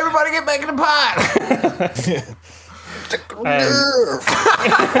 Everybody get back in the pile!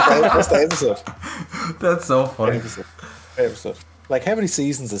 That's the episode. That's so funny. Episode. Like, how many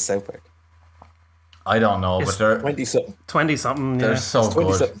seasons is South Park? I don't know, but they're 20 something. 20 something. they're Yeah. so 20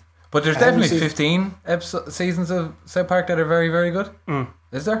 good. something. But there's How many definitely seasons- 15 seasons of South Park that are very, very good.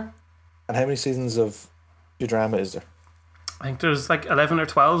 Is there? And how many seasons of Futurama is there? I think there's like 11 or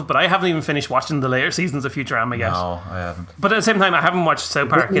 12, but I haven't even finished watching the later seasons of Futurama yet. No, I haven't. But at the same time, I haven't watched South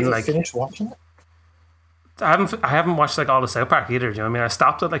Park Didn't in you like finish watching it? I haven't watched like all of South Park either. Do you know what I mean? I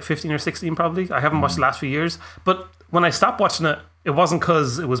stopped at like 15 or 16 probably. I haven't watched the last few years. But when I stopped watching it, it wasn't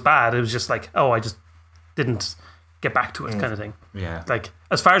because it was bad. It was just like, oh, I just didn't get back to it kind of thing. Yeah. Like,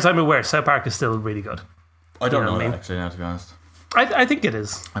 as far as I'm aware, South Park is still really good. I don't you know know what I that mean? actually now, to be honest. I think it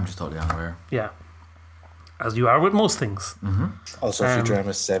is. I'm just totally unaware. Yeah. As you are with most things. Also,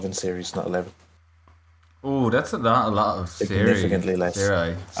 Futurama's 7 series, not 11. Oh, that's a lot of series. Significantly less. Dare I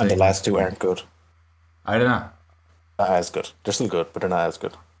And say. the last 2 aren't good. I don't know. Not as good. They're still good, but they're not as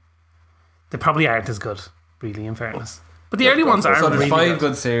good. They probably aren't as good, really, in fairness. But the early ones are So there's really 5 good.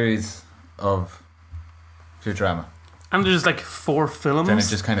 good series of Futurama. And there's like 4 films. Then it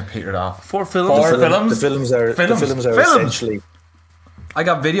just kind of petered off. 4 films. Four The films? films are Films. essentially. I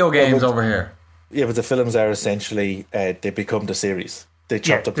got video games but- over here. Yeah, but the films are essentially they become the series. They Yeah,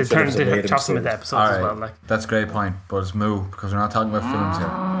 chopped up they the films and turned made to them chop them into series. episodes All as right, well. Like, that's a great point, but it's moo because we're not talking about films here.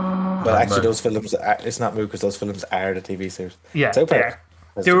 But actually, But- those films it's not moved because those films are the TV series. yeah, South they Park are.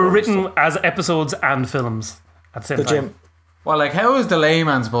 has They the were bonus written stuff. as episodes and films at the same But time. Jim, Well, like, how is the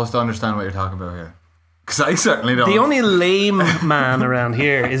layman supposed to understand what you're talking about here? Because I certainly don't. The only lame man around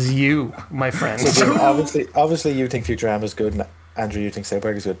here is you, my friend. Jim, obviously, you think Futurama is good, and Andrew, you think South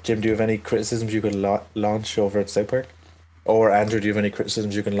Park is good. Jim, do you have any criticisms you could launch over at South Park? Or Andrew, do you have any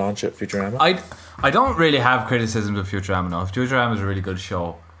criticisms you can launch at Futurama? I don't really have criticisms of Futurama now. Futurama is a really good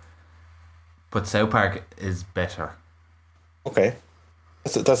show, but South Park is better. Okay,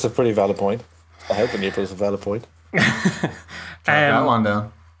 that's a pretty valid point. I'm helping you, but it's a valid point. Track that one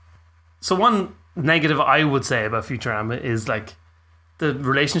down. So one negative I would say about Futurama is like the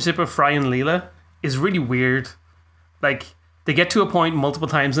relationship of Fry and Leela is really weird. Like they get to a point multiple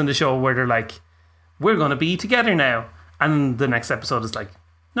times in the show where they're like, we're going to be together now. And the next episode is like,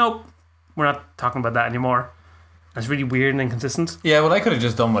 nope, we're not talking about that anymore. It's really weird and inconsistent. Yeah, well, I could have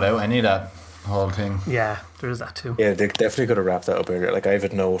just done without any of that whole thing. Yeah, there is that too. Yeah, they definitely could have wrapped that up earlier. Like, I have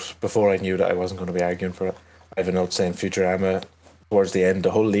a note, before I knew that I wasn't going to be arguing for it, I have a note saying Futurama, towards the end,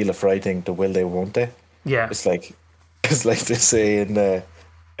 the whole Leela Fry thing, the will they, won't they? Yeah. It's like they say in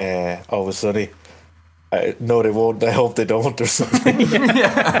Always Sunny, no, they won't, I hope they don't, or something.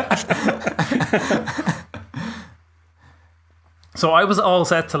 So I was all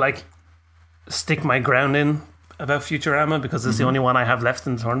set to like stick my ground in about Futurama because it's the only one I have left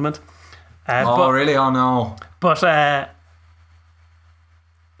in the tournament. Really? Oh no. But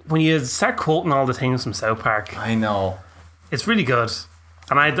when you start quoting all the things from South Park, I know. it's really good.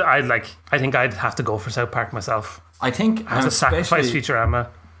 And I think I'd have to go for South Park myself. I think I have to sacrifice especially Futurama.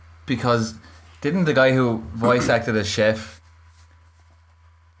 because didn't the guy who voice acted as Chef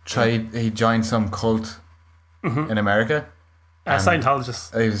he joined some cult in America?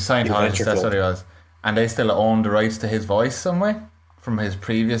 Scientologist. He was a Scientologist, Adventure that's Club. what he was. And they still own the rights to his voice some way from his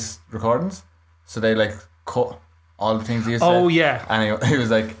previous recordings. So they like cut all the things he used to Oh say. yeah, And he was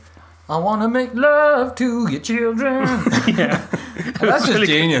like, I want to make love to your children. yeah. And that's just really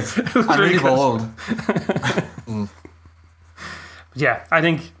genius. And really really good. bold. Yeah, I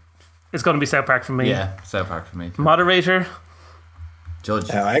think it's going to be South Park for me. Yeah, South Park for me too. Moderator.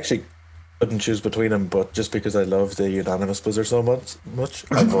 Judge. I actually couldn't choose between them, but just because I love the unanimous buzzer so much,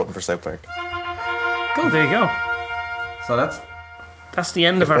 I'm voting for South Park. There you go. So That's the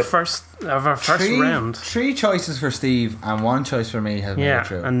end of our first round. Three choices for Steve and one choice for me has made Yeah, it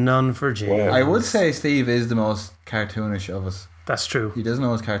true. and none for James. Wow. I would say Steve is the most cartoonish of us. That's true. He does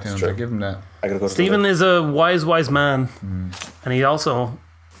know his cartoons. true. I give him that. I gotta go to Stephen is a wise man, and he also.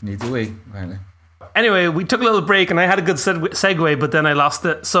 Needs a wee, apparently. Anyway, we took a little break, and I had a good segue, but then I lost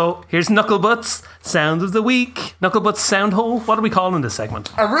it. So here's Knucklebutts Sound of the Week. Knucklebutts Sound Hole. What are we calling this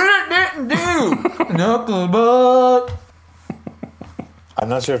segment? I really didn't do Knucklebutt. I'm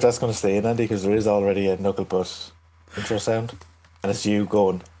not sure if that's going to stay in, Andy, because there is already a Knucklebutt intro sound, and it's you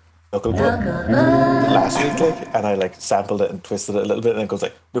going Knucklebutt last week, like, and I like sampled it and twisted it a little bit, and it goes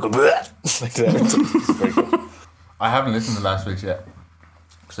like Knucklebutt. Like that. It's very good. I haven't listened to last week's yet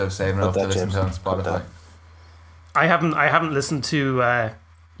because I was saving it up to that, listen James. to on Put Spotify. I haven't listened to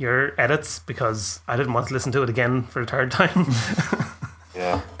your edits because I didn't want to listen to it again for a third time.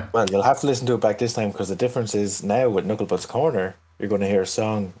 Yeah. Well, you'll have to listen to it back this time because the difference is now with Knucklebutt's Corner, you're going to hear a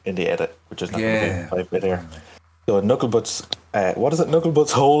song in the edit, which is not going Yeah. to be 5 bit here. So Knucklebutt's, what is it?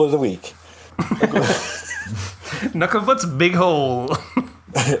 Knucklebutt's Hole of the Week. Knucklebutt's Big Hole.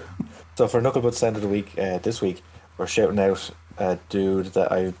 So for Knucklebutt's Sound of the Week, this week, we're shouting out a dude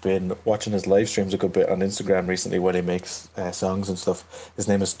that I've been watching his live streams a good bit on Instagram recently when he makes songs and stuff. His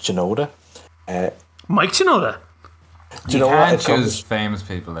name is Chinoda. Mike Shinoda. Do you You know what? can't It choose comes, famous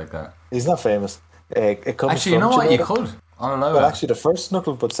people like that. he's not famous. It comes Actually, you from know what? You Chinoda. could. I'll allow Well, it. actually, the first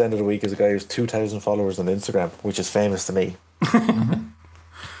Knucklebutt Sound of the Week is a guy who's 2,000 followers on Instagram, which is famous to me.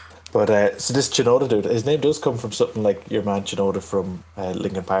 But so this Chinoda dude, his name does come from something like your man Chinoda from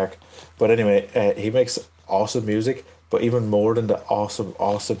Linkin Park. But anyway, he makes awesome music. But even more than the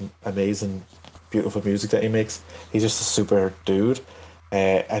awesome, amazing, beautiful music that he makes, he's just a super dude.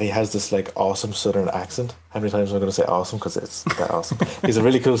 And he has this like awesome southern accent. How many times am I going to say awesome? Because it's that awesome. He's a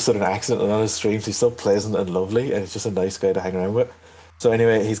really cool southern accent, and on his streams he's so pleasant and lovely, and he's just a nice guy to hang around with. So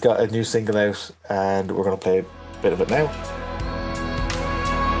anyway, he's got a new single out, and we're going to play a bit of it now.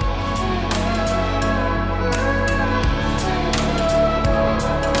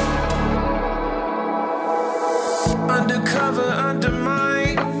 Undercover,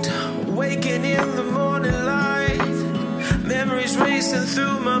 undermined, waking in the morning light, memories racing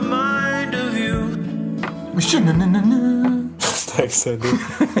through my mind of you. Thanks, Andy.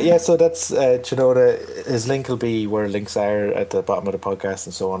 Yeah, so that's Chinoda. His link will be where links are at the bottom of the podcast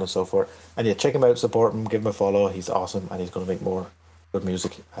and so on and so forth. And yeah, check him out, support him, give him a follow. He's awesome, and he's going to make more good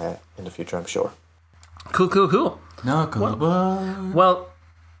music in the future, I'm sure. Cool. Knucklebutt. Well,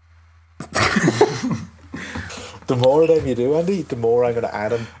 The more of them you do, Andy, the more I'm going to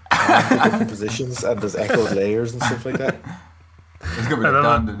add him to different positions, and there's echoed layers and stuff like that. It's gonna be I the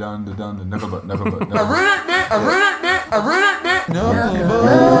love dun the Knucklebutt.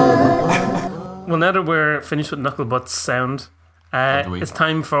 well, now that we're finished with Knucklebutt's sound, the week. it's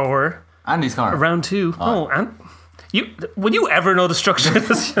time for Andy's corner. round two. Oh, and would you ever know the structure of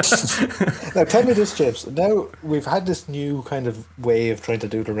this? Now, tell me this, James. Now, we've had this new kind of way of trying to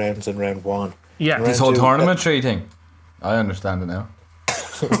do the rounds in round one. Yeah. Round This whole two, tournament tree thing. I understand it now.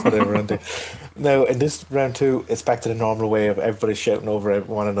 whatever, Andy. Now, in this round two, it's back to the normal way of everybody shouting over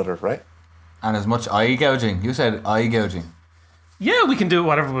one another, right? And as much eye gouging. You said eye gouging. Yeah, we can do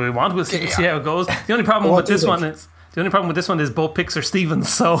whatever we want. We'll see how it goes. The only problem What with do you this one think? is both picks are Stevens,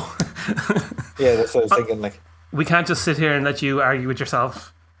 so Yeah, that's what I was thinking. Like, we can't just sit here and let you argue with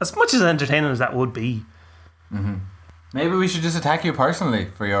yourself. As much as entertaining as that would be. Maybe we should just attack you personally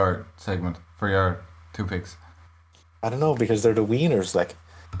for your segment, for your 2 picks. I don't know, because they're the wieners. Like,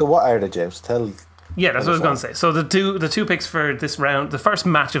 so what are they, James? Tell. Yeah, that's what I was going to say. So the two picks for this round, the first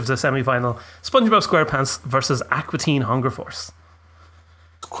match of the semi-final, SpongeBob SquarePants versus Aqua Teen Hunger Force.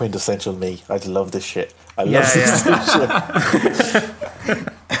 quintessential me. I love this shit. I love Yeah, this shit.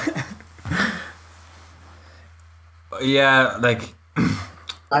 Yeah, like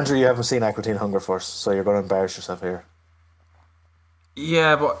Andrew, you haven't seen Aqua Teen Hunger Force, so you're going to embarrass yourself here.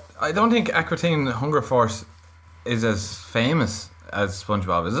 yeah, but I don't think Aqua Teen Hunger Force is as famous as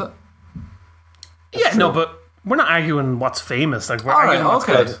SpongeBob, is it? Yeah, no, but we're not arguing what's famous. Like we're All right, arguing what's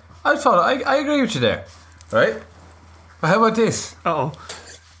okay. good. I agree with you there, right? But how about this? Oh,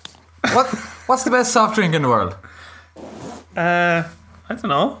 What's the best soft drink in the world? I don't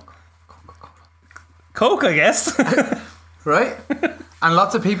know. Coke, I guess. Right? And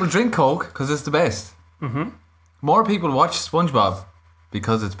lots of people drink Coke because it's the best. Mm-hmm. More people watch SpongeBob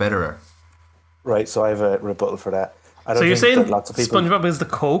because it's better. Right, so I have a rebuttal for that. I don't So you're think saying that lots of people. SpongeBob is the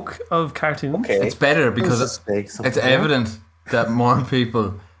Coke of cartoons? Okay. It's better because Who's this big it's something? evident that more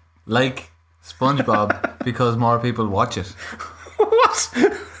people like SpongeBob because more people watch it.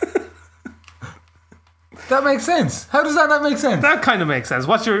 What? That makes sense. How does that not make sense? That kind of makes sense.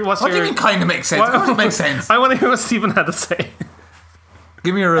 What do you mean kind of makes sense? Of course it makes sense. I want to hear what Stephen had to say.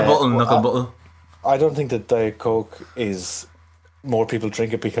 Give me a rebuttal, well, knuckle buttle. I don't think that Diet Coke is more people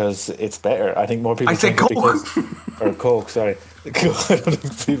drink it because it's better. I think more people I said drink it Coke. because or Coke, sorry. I don't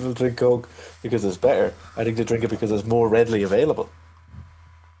think people drink Coke because it's better. I think they drink it because it's more readily available.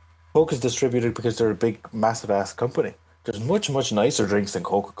 Coke is distributed because they're a big, massive ass company. There's much, much nicer drinks than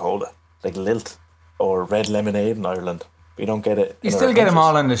Coca-Cola, like Lilt or Red Lemonade in Ireland. But you don't get it. You still get them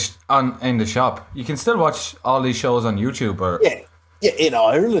all in the shop. You can still watch all these shows on YouTube or Yeah, in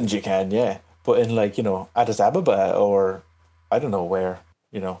Ireland you can, yeah. But in Addis Ababa or I don't know where,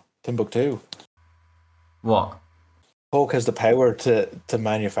 Timbuktu. what? Coke has the power to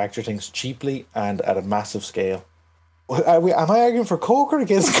manufacture things cheaply and at a massive scale. Am I arguing for Coke or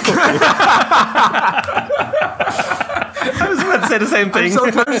against Coke? I was about to say the same thing. I'm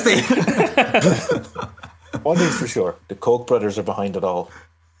so thirsty. One thing's for sure, the Koch brothers are behind it all.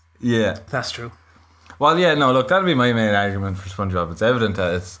 Yeah. That's true. Well, yeah, no, look, that'll be my main argument for SpongeBob. It's evident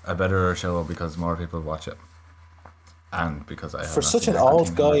that it's a better show because more people watch it. And because I have For not such seen an Aqua old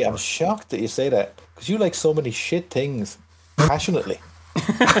Teen guy, Hunger I'm Force. shocked that you say that. Because you like so many shit things passionately.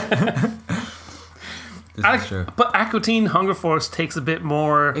 This is true. But Aqua Teen Hunger Force takes a bit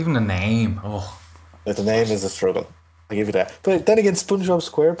more. Even the name. Oh. But the name is a struggle. I give you that. But then again, SpongeBob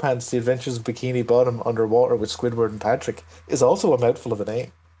SquarePants, The Adventures of Bikini Bottom Underwater with Squidward and Patrick, is also a mouthful of a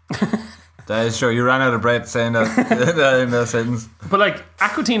name. That is true. You ran out of breath saying that in that sentence. But like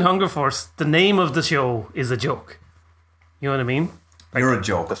Aqua Teen Hunger Force, the name of the show is a joke. You know what I mean? You're a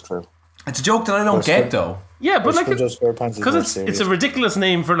joke. That's true. It's a joke that I don't get, though. Yeah, but like SpongeBob SquarePants is because more it's serious. a ridiculous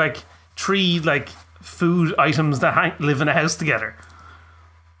name for like three like food items that live in a house together.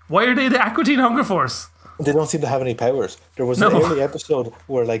 Why are they the Aqua Teen Hunger Force? They don't seem to have any powers. There was an No. early episode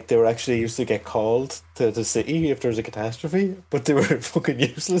where like they were actually used to get called to the city if there was a catastrophe, but they were fucking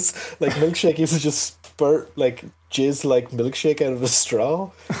useless. Like Milkshake used to just spurt like jizz like milkshake out of a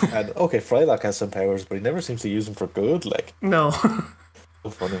straw. And okay, Frylock has some powers, but he never seems to use them for good. Like No. so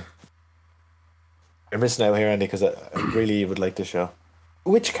funny. You're missing out here, Andy, because I really would like this show.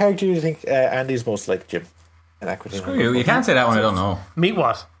 Which character do you think Andy's most like, Jim? In Aqua Teen Hunger You Force? can't say that one, I don't know. Meet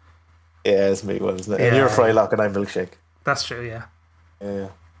what? Yeah, it's me, wasn't it? And Yeah. you're Frylock and I'm Milkshake. That's true, yeah. Yeah.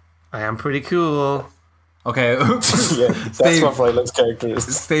 I am pretty cool. Okay. Yeah, that's Steve. what Frylock's character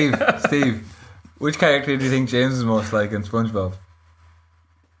is. Steve, which character do you think James is most like in SpongeBob?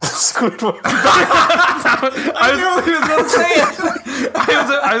 Squidward. I knew he was going to say it.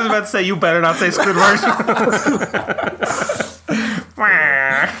 I was about to say, you better not say Squidward.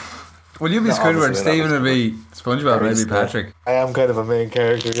 Will you be Squidward? obviously, Steven will be SpongeBob, and I'll be Patrick. I am kind of a main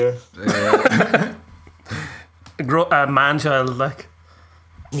character, yeah. Man-child, like.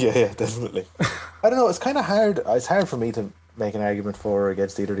 Yeah, definitely. I don't know, it's kind of hard. It's hard for me to make an argument for or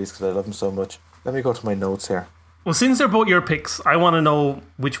against either of these because I love them so much. Let me go to my notes here. Well, since they're both your picks, I want to know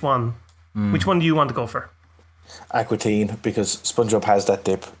which one. Which one do you want to go for? Aqua Teen, because SpongeBob has that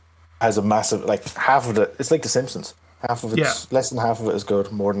dip. Has a massive, like, half of it. It's like The Simpsons. Half of it's, less than half of it is good.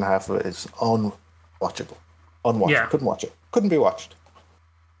 More than half of it is unwatchable. Unwatchable. Yeah. Couldn't watch it. Couldn't be watched.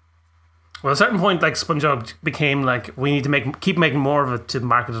 Well, at a certain point, like SpongeBob became like we need to keep making more of it to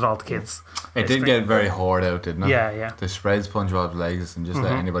market it all to kids. It did get very hoard out, didn't it? Yeah. They spread SpongeBob's legs and just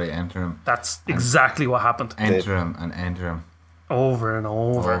let anybody enter him. That's exactly what happened. Enter him and enter him. Over and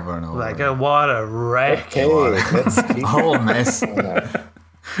over. Over and over. Like, what a wreck. Okay, let's keep Whole mess.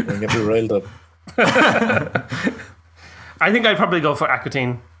 and get me riled up. I think I'd probably go for Aqua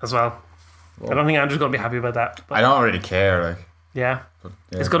Teen as well. I don't think Andrew's going to be happy about that. But I don't really care, like. yeah. But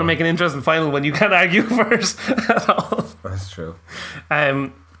It's going to make an interesting final when you can't argue first at all. That's true.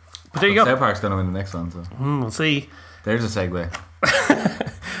 But there you go. South Park's going to win the next one, so We'll see. there's a segue.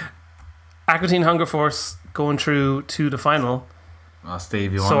 Aqua Teen Hunger Force going through to the final. Oh,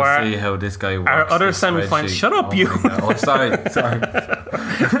 Steve, you So want our- to see how this guy works? our other this semi-final- spreadsheet? Shut up, Oh you. my God. Oh, sorry.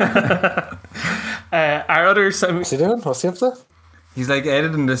 Our other semi. What's he doing? What's he up to? He's like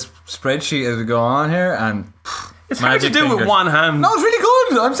editing this spreadsheet as we go on here, and It's hard to magic do with fingers. one hand. No, it's really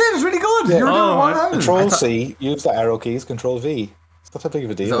good. I'm saying it's really good. Yeah. You're doing Oh, one right. hand. Control C, use the arrow keys, Control V. It's not that big of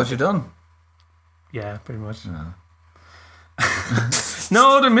a Is deal. that what you've done? Yeah, pretty much.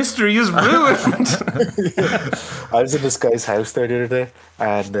 No, the mystery is ruined. I was in this guy's house there the other day,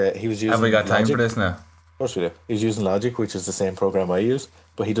 and he was using. Have we got time Logic. for this now? Of course we do. He's using Logic, which is the same program I use,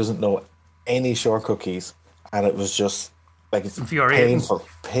 but he doesn't know any shortcut keys, and it was just like it's Infuriating.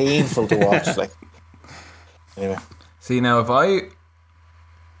 painful to watch. Like, anyway, See, now if I...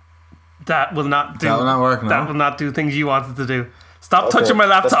 That will not do. That will not work, no? That will not do things you wanted to do. Stop okay, touching my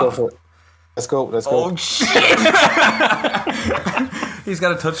Let's go laptop. for it. Let's go. Let's go. Oh, shit! He's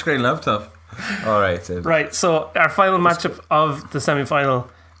got a touchscreen laptop. All right, Sid. Right, so our final matchup of the semi-final: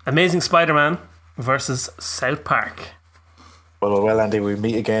 Amazing Spider-Man versus South Park. Well, Andy, we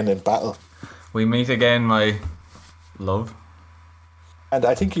meet again in battle, We meet again, my love. and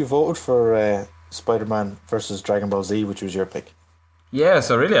I think you voted for Spider-Man versus Dragon Ball Z, which was your pick. Yeah,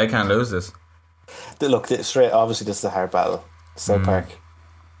 so really I can't lose this. Look, straight. Obviously, this is a hard battle. South Park.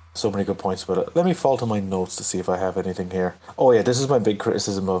 So many good points about it. Let me fall to my notes to see if I have anything here. Oh yeah, this is my big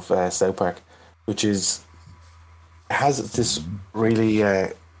criticism of South Park, which is has this really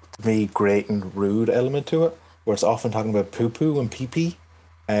to me grating rude element to it, where it's often talking about poo poo and pee pee,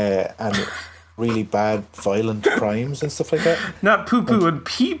 and really bad violent crimes and stuff like that. Not poo-poo and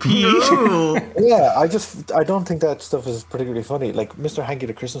pee-pee. Yeah, I don't think that stuff is particularly funny. Like Mr. Hanky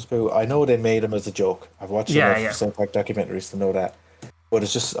the Christmas Poo, I know they made him as a joke. I've watched enough South Park documentaries to know that. But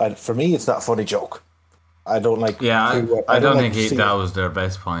it's just, for me, it's not a funny joke. I don't like. Yeah, I don't think seeing that it. was their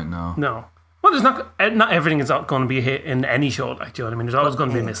best point, no. No. Well, there's not everything is not going to be a hit in any show. Like, do you know what I mean? There's always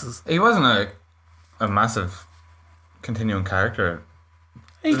going to be misses. He wasn't a massive continuing character.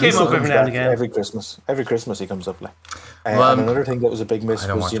 He came up every now and again. Every Christmas he comes up like. Well, and another thing that was a big miss I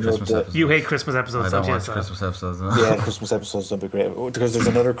don't was watch Christmas episodes. You hate Christmas I episodes, don't don't you? watch So- Christmas episodes. No. yeah, Christmas episodes don't be great because there's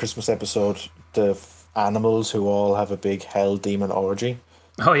another Christmas episode, the animals who all have a big hell demon orgy.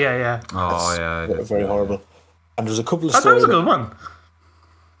 Oh yeah, yeah. Oh, yeah. I did. Very horrible. And there's a couple of That was stories. a good one.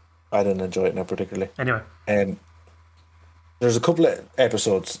 I didn't enjoy it now particularly. Anyway, There's a couple of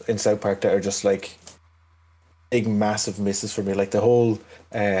episodes in South Park that are just like big, massive misses for me. Like the whole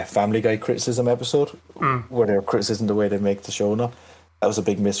Family Guy criticism episode, where they're criticizing the way they make the show now. That was a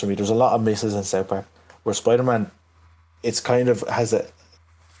big miss for me. There's a lot of misses in South Park. Where Spider-Man, it's kind of has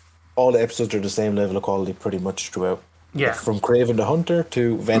all the episodes are the same level of quality pretty much throughout. yeah. Like from Kraven the Hunter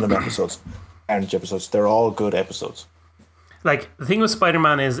to Venom episodes, Carnage episodes, they're all good episodes. Like the thing with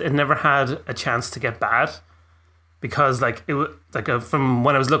Spider-Man is it never had a chance to get bad because like it was like from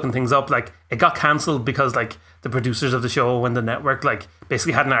when I was looking things up, like it got cancelled because like the producers of the show and the network like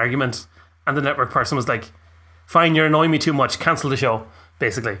basically had an argument, and the network person was like, "Fine, you're annoying me too much. Cancel the show."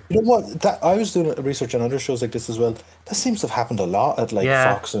 Basically, You know what? That I was doing research on other shows like this as well. That seems to have happened a lot at like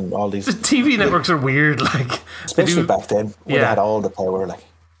Yeah. Fox and all these, the TV networks are weird. Like they especially do, back then when they Yeah. had all the power. Like,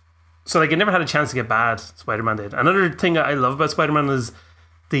 so like it never had a chance to get bad. Spider-Man did. Another thing I love about Spider-Man is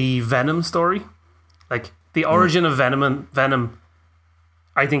the Venom story. Like the origin of Venom,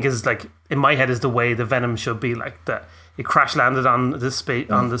 I think is like in my head is the way the Venom should be. Like that it crash landed on this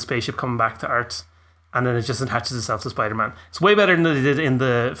on the spaceship coming back to Earth, and then it just attaches itself to Spider-Man. It's way better than they did in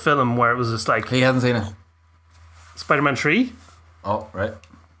the film where it was just like He hasn't seen it. Spider-Man 3, Oh, right.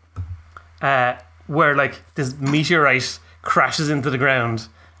 where like this meteorite crashes into the ground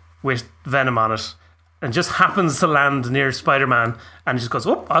with Venom on it and just happens to land near Spider-Man and he just goes,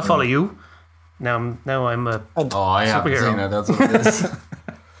 "Oh, I'll follow you." Now I'm a Oh, I haven't Superhero. seen it. That's what it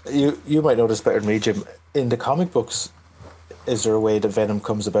is. you might know this better than me, Jim. In the comic books, is there a way that Venom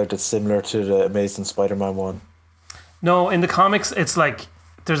comes about that's similar to the Amazing Spider-Man one? No, in the comics, it's like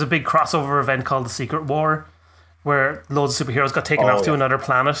there's a big crossover event called the Secret War, where loads of superheroes got taken off to yeah. another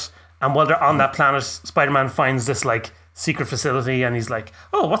planet, and while they're on that planet, Spider-Man finds this like secret facility, and he's like,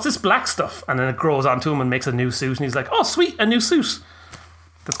 "Oh, what's this black stuff?" And then it grows onto him and makes a new suit, and he's like, "Oh, sweet, a new suit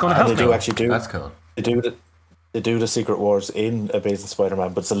that's going to And help they me." do actually do. That's cool. They do the Secret Wars in Amazing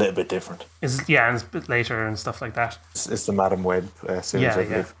Spider-Man, but it's a little bit different. And it's a bit later and stuff like that. It's the Madam Web series, Yeah, I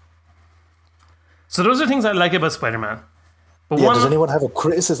believe. So those are things I like about Spider-Man. But Yeah, one, does anyone have a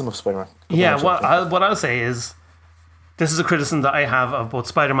criticism of Spider-Man? what I'll say is this is a criticism that I have of both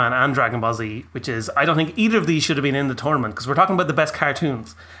Spider-Man and Dragon Ball Z, which is I don't think either of these should have been in the tournament because we're talking about the best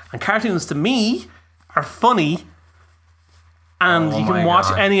cartoons. And cartoons, to me, are funny and you can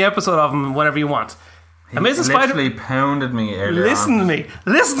watch any episode of them whenever you want. Amazing literally pounded me earlier Listen to me.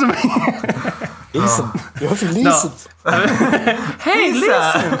 Listen. You have to listen. Hey,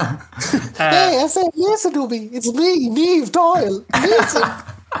 listen. Hey, I said listen to me. It's me, Neve Doyle. Listen.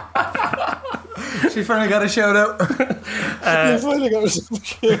 She finally got a shout out.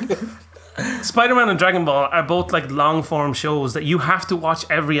 Spider-Man and Dragon Ball are both like long form shows that you have to watch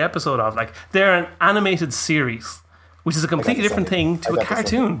every episode of. Like they're an animated series, which is a completely different thing to a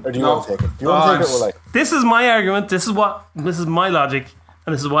cartoon. Or do you want to take it? Do you want to take it? Or like, this is my argument. This is my logic,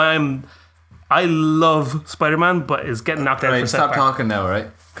 and this is why I love Spider-Man, but is getting knocked out Right, for stop South Park. talking now, right?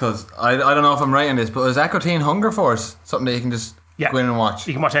 Because I don't know if I'm right on this, but is Echo Teen Hunger Force something that you can just go in and watch?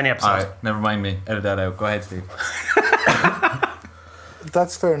 You can watch any episode. Alright, never mind me. Edit that out. Go ahead, Steve.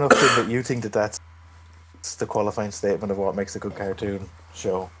 that's fair enough, Tim, but you think that's the qualifying statement of what makes a good cartoon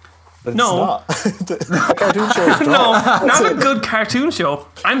show. But No. it's not. A cartoon show is No, not. not a good cartoon show.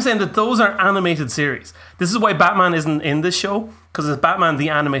 I'm saying that those are animated series. This is why Batman isn't in this show, because it's Batman the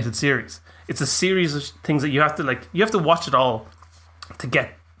animated series. It's a series of things that you have to watch it all to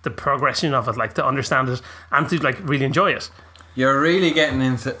get the progression of it, like to understand it and to like really enjoy it. You're really getting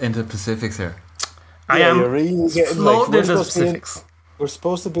into specifics here. I am you're really getting, floating we're into supposed to be in- specifics. We're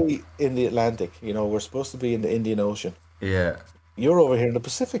supposed to be in the Atlantic, we're supposed to be in the Indian Ocean. Yeah. You're over here in the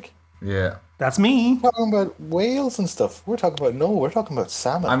Pacific. Yeah. That's me. Talking about whales and stuff. We're talking about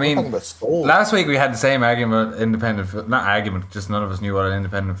salmon. I mean, we're talking about soul. last week we had the same argument about independent film. Not argument, just none of us knew what an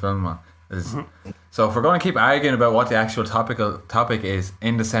independent film is. So if we're going to keep arguing about what the actual topic is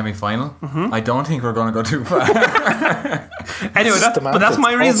in the semi-final, I don't think we're going to go too far. Anyway, but that's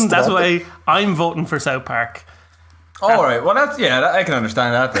my It's reason. That's semantics. why I'm voting for South Park. All right. Well, I can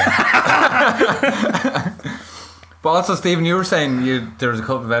understand that then. But also, Stephen, you were saying there was a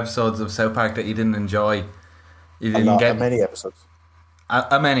couple of episodes of South Park that you didn't enjoy. You didn't get many episodes.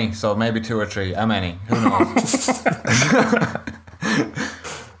 a many, so maybe 2 or 3. A many, who knows?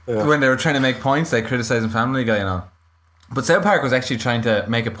 When they were trying to make points, they criticising Family Guy, But South Park was actually trying to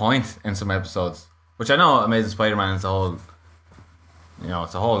make a point in some episodes, which I know Amazing Spider-Man is a whole,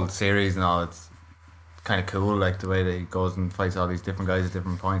 it's a whole series and all. It's kind of cool, like the way that he goes and fights all these different guys at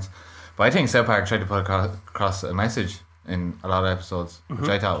different points. But I think South Park tried to put across a message in a lot of episodes, which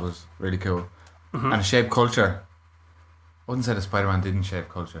I thought was really cool. And shape culture. I wouldn't say that Spider-Man didn't shape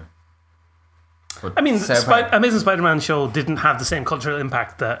culture. But I mean, South Park, Amazing Spider-Man show didn't have the same cultural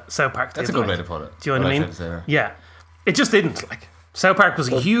impact that South Park did. that's a good way to put it. Do you know what I mean? tried to say there. Yeah. It just didn't. Like South Park was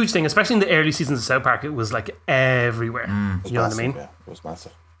a huge thing, especially in the early seasons of South Park. It was like everywhere. You know what I mean? Yeah, it was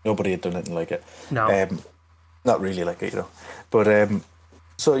massive. Nobody had done anything like it. No. Not really like it, But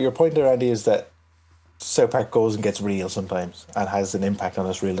so your point there, Andy, is that South Park goes and gets real sometimes and has an impact on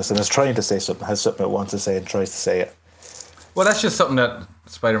its realness and is trying to say something, has something it wants to say and tries to say it. Well, that's just something that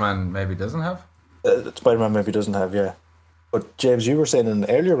Spider-Man maybe doesn't have. That Spider-Man maybe doesn't have, yeah. But James, you were saying in an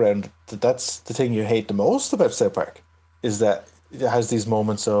earlier round that that's the thing you hate the most about South Park, is that it has these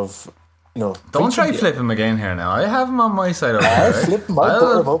moments of, Don't try flip him again here now. I have him on my side over I'll here. flip him, I'll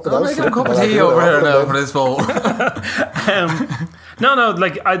butter him up and I'll I'll make him flip a cup him of and I'll tea do it over all here the now time. for this vote. No,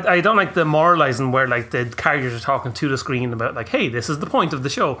 like I don't like the moralizing where like the characters are talking to the screen about like, hey, this is the point of the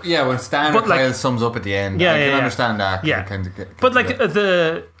show. Yeah, when Stan But, like- Kyle sums up at the end, Yeah, I yeah, can yeah. understand that. Yeah. But like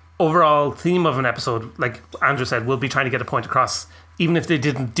the overall theme of an episode, like Andrew said, will be trying to get a point across, even if they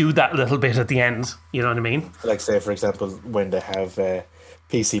didn't do that little bit at the end. You know what I mean? Like, say, for example, when they have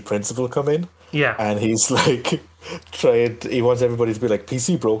PC Principal come in, Yeah. and he's like, he wants everybody to be like,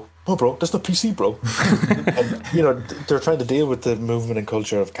 PC bro. No, bro, that's not PC, bro. And, they're trying to deal with the movement and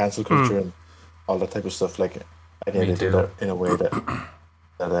culture of cancel culture and all that type of stuff. Like, I think they do that in a way that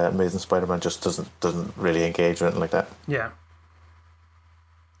Amazing Spider-Man just doesn't really engage with anything like that. Yeah.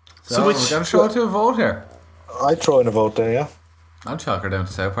 So we got to show it to a vote here. I'd throw in a vote there, yeah. I'll chalk her down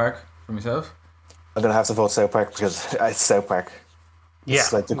to South Park for myself. I'm going to have to vote South Park because it's South Park. Yeah.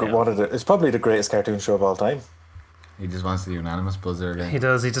 It's like it's probably the greatest cartoon show of all time. He just wants the unanimous buzzer again. He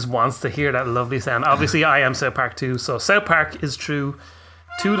does. He just wants to hear that lovely sound. Obviously, I am South Park too. So South Park is true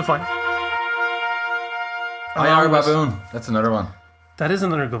to the final. I Are Baboon. That's another one. That is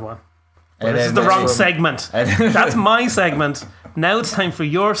another good one. It But this is the is wrong from- segment. That's my segment. Now it's time for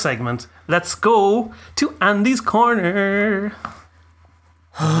your segment. Let's go to Andy's Corner.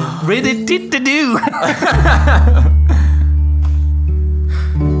 Rid-a-did-a-doo.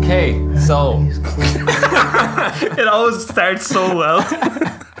 Okay, so It always starts so well.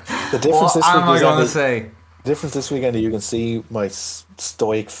 The difference what this am week I is going to Andy, say? The difference this weekend, you can see my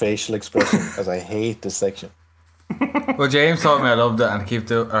stoic facial expression as I hate this section. Well, James told me I loved it, and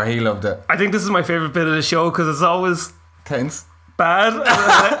he loved it. I think this is my favourite bit of the show because it's always Tense. bad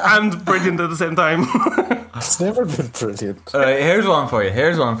and brilliant at the same time. It's never been brilliant. Alright, here's one for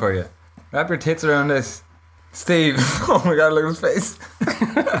you. Wrap your tits around this. Steve. Oh my god, look at his face.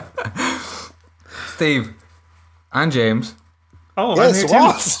 Steve and James. Oh, Yes, I'm here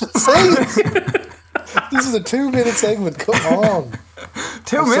what? Say it. This is a 2-minute segment. Come on.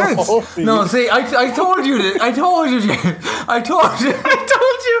 2 so minutes. hungry. No, see, I told you that. I told you, James. I told you. I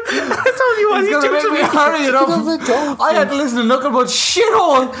told you what He's you gonna do make to me me. hurry it up. Don't. I had to listen to Knucklebud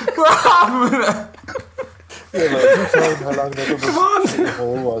shithole for half a minute. Yeah, but every time how long that Come on. shitty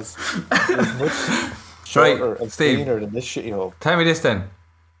hole was. It was much shorter and Steve. cleaner than this shitty hole. Tell me this then.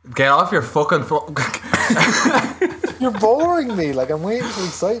 Get off your fucking You're boring me. Like, I'm waiting for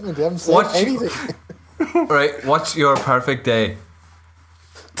excitement. You haven't said What? anything. Right, what's your perfect day?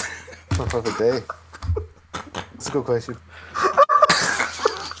 For a perfect day. That's a good question.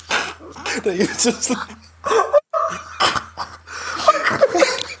 That you just like...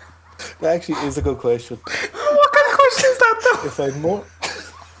 That actually is a good question. What kind of question is that though? If I'd more...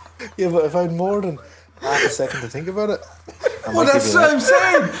 Yeah, but if I'd more than half a second to think about it... I Well, might that's give you what that. I'm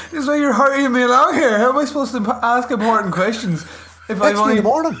saying. This is why you're hurrying me along here. How am I supposed to ask important questions if I've Text me in only the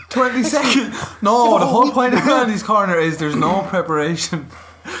morning. 20 seconds? No, the whole point of Andy's Corner is there's no preparation.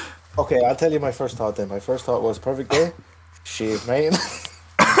 Okay, I'll tell you my first thought then. My first thought was perfect day. Shave, mate.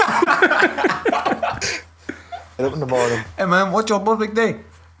 Get up in the morning. Hey man, what's your perfect day?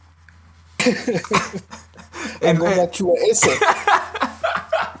 I'm going back to an essay.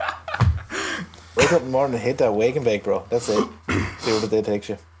 Wake up in the morning and hit that wake and bake, bro. That's it. See where the day takes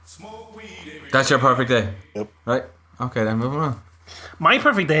you. That's your perfect day? Yep. Right? Okay, then moving on. My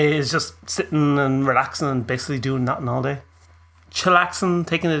perfect day is just sitting and relaxing and basically doing nothing all day. Chillaxing,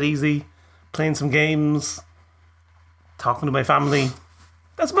 taking it easy, playing some games, talking to my family.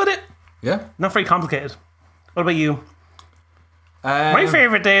 That's about it. Yeah? Not very complicated. What about you? My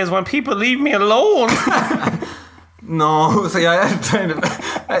favourite day is when people leave me alone. No, see, I had time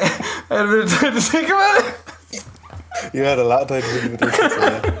I had a bit of time to think about it. You had a lot of time to think about this.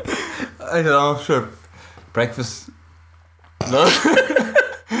 Yeah. I don't know, sure. Breakfast. No.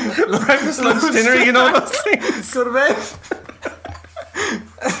 Breakfast, lunch, dinner, you know those things. Go to bed.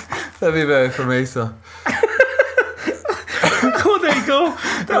 That'd be about it for me, so. Oh, there you go.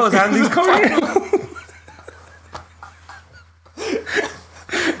 That was Andy's corner.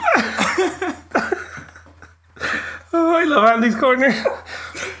 Oh, I love Andy's corner.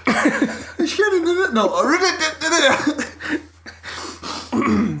 No.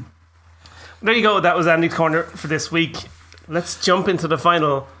 There you go. That was Andy's corner for this week. Let's jump into the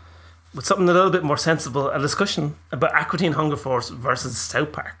final with something a little bit more sensible. A discussion about Aqua Teen Hunger Force versus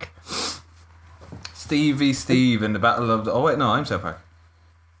South Park. Steve v. Steve in the Battle of the... Oh, wait, no, I'm South Park.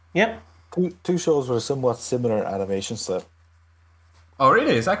 Yep. Two shows with a somewhat similar animation style. Oh,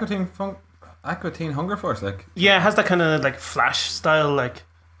 really? Is Aqua Teen Hunger Force, like... Yeah, it has that kind of like Flash style, like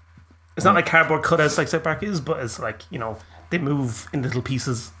it's not like cardboard cutouts like South Park is, but it's like, you know, they move in little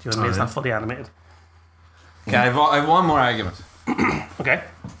pieces. Do you know what I mean? It's not fully animated. Okay, I have one more argument. Okay.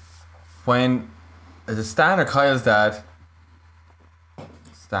 When... Is it Stan or Kyle's dad?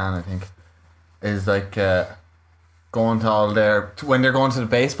 Stan, I think. Is like... going to all their... When they're going to the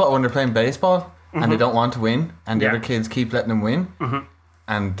baseball... When they're playing baseball... And they don't want to win, and the Yeah. other kids keep letting them win,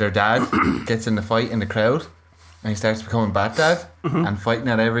 and their dad gets in the fight in the crowd, and he starts becoming bad dad and fighting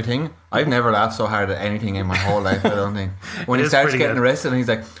at everything. I've never laughed so hard at anything in my whole life. I don't think. When It he is starts pretty getting good. arrested, and he's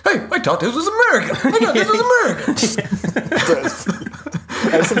like, "Hey, I thought this was American. I thought this was American."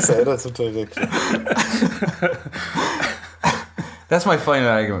 I should say that sometimes, actually. That's my final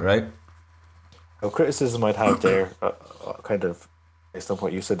argument, right? A criticism I'd have there, kind of based on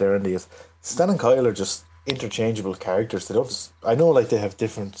what you said there, Andy, is Stan and Kyle are just interchangeable characters. They don't. I know, like, they have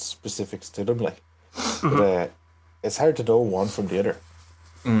different specifics to them, like, but it's hard to know one from the other.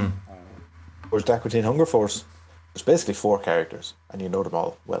 Whereas Aqua Teen Hunger Force, there's basically 4 characters, and you know them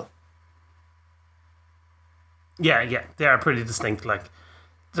all well. Yeah, they are pretty distinct. Like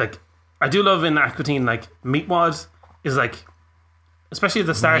I do love in Aqua Teen, like Meatwad is like, especially at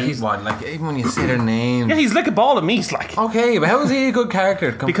the start, he's one, like even when you say their name. yeah, he's like a ball of meat, like. Okay, but how is he a good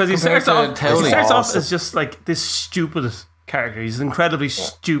character? Because he compared starts to off, Towley? off as just like this stupid character. He's incredibly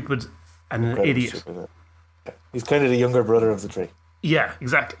stupid and an idiot. Stupid. Yeah. He's kind of the younger brother of the three. Yeah,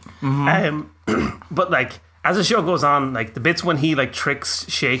 exactly. But like as the show goes on, like the bits when he like tricks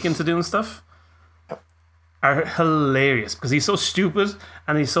Shake into doing stuff, are hilarious because he's so stupid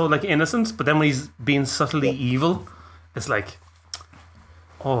and he's so like innocent, but then when he's being subtly evil, it's like,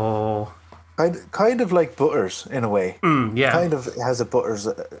 oh, Kind of like Butters in a way. yeah. Kind of has a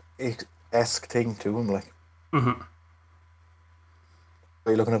Butters-esque thing to him. Like, are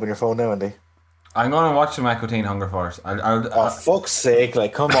you looking up on your phone now, Andy? I'm going to watch the Aqua Teen Hunger Force. Oh, fuck's sake!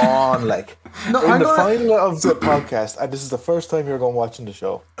 Like, come on! Like, No, in I'm the gonna- final of the podcast, and this is the first time you're going watching the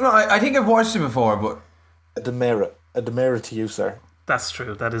show. No, I think I've watched it before, but A demerit to you, sir. That's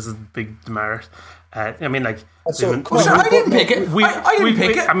true. That is a big demerit. I mean, like, So, even- come on, I didn't pick it. we- I didn't we-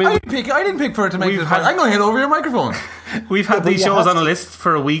 pick it. I mean, I didn't pick for it to make we've this. had- I'm going to hit over your microphone. we've had but these you shows have on a to- list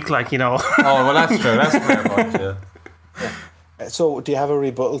for a week, like, you know. Oh, well, that's true. That's a fair point, yeah. So, do you have a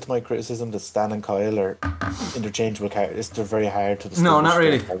rebuttal to my criticism that Stan and Kyle are interchangeable characters? They're very hard to distinguish. No, not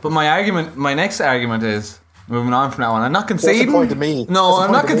really. But my next argument is moving on from that one. I'm not conceding. What's the point of me? No, What's the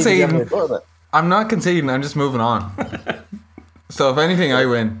I'm not point of me giving conceding. a rebuttal? I'm not conceding. I'm just moving on. So if anything, I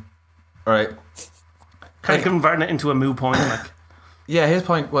win. All right. Kind of converting it into a moo point, like. Yeah, his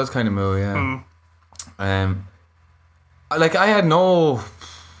point was kind of moo. Yeah. Like I had no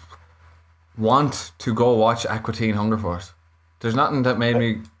want to go watch Aqua Teen Hunger Force. There's nothing that made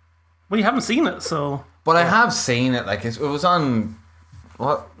me. Well, you haven't seen it, so. But I have seen it. Like it was on.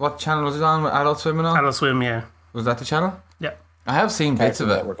 What channel was it on? Adult Swim and all? Adult Swim, yeah. Was that the channel? Yeah. I have seen bits of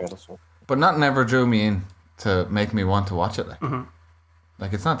it, Network, also. but nothing ever drew me in to make me want to watch it.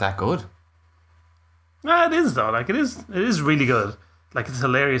 Like it's not that good. Nah, it is, though. Like, it is really good. Like, it's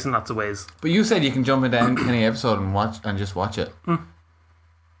hilarious in lots of ways. But you said you can jump into any episode and just watch it.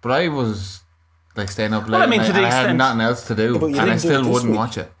 But I was like staying up late. I mean, and to the I had extent- nothing else to do, but you and I didn't do it still this wouldn't week.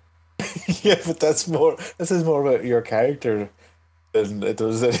 watch it. Yeah, but that's more. This is more about your character than it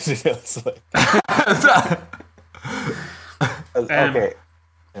does anything else. Like. Okay.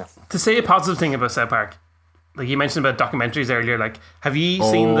 To say a positive thing about South Park, like you mentioned about documentaries earlier, like, have you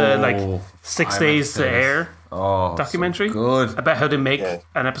seen the, like, 6 days to air Oh, documentary? so good. About how to make Yeah.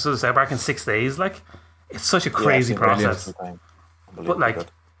 an episode of South Park in 6 days? Like, it's such a Yeah, crazy I've seen it process. time. But, like,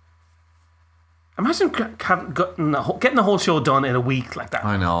 imagine getting the whole show done in a week like that.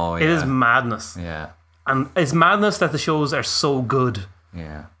 I know. It is madness. Yeah. And it's madness that the shows are so good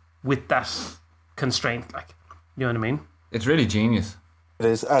Yeah. with that constraint. Like, you know what I mean? It's really genius. It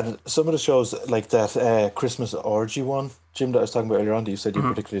is, and some of the shows like that Christmas Orgy one, Jim, that I was talking about earlier on, that you said you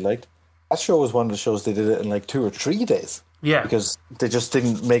particularly liked. That show was one of the shows they did it in like 2 or 3 days Yeah. because they just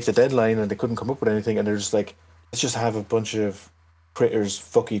didn't make the deadline and they couldn't come up with anything, and they're just like, let's just have a bunch of critters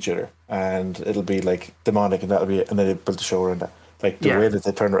fuck each other and it'll be like demonic and that'll be it. And then they built the show around that. Like the Yeah. way that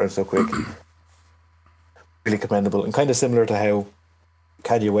they turned around so quick, really commendable, and kind of similar to how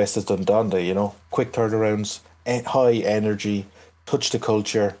Kanye West has done Donda. You know, quick turnarounds, high energy, touch the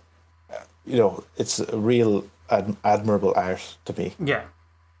culture. You know, it's a real admirable art to me. Yeah.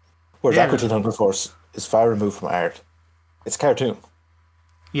 Whereas Yeah. Aqua Teen Hunger Force is far removed from art. It's a cartoon.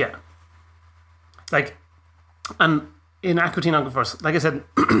 Yeah. Like, and in Aqua Teen Hunger Force, like I said,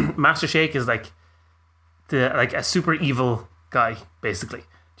 Master Shake is like a super evil guy, basically.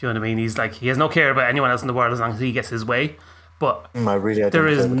 Do you know what I mean? He's like, he has no care about anyone else in the world as long as he gets his way. But I really there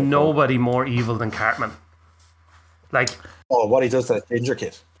is identify with it. nobody more evil than Cartman. Like, Oh, what he does to that ginger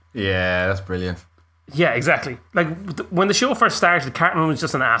kid. Yeah, that's brilliant. yeah, exactly. Like, when the show first started, Cartman was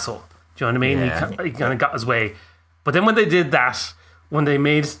just an asshole. Do you know what I mean? Yeah. He kind of got his way. But then when they did that, when they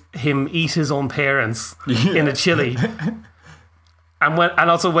made him eat his own parents in a chili, and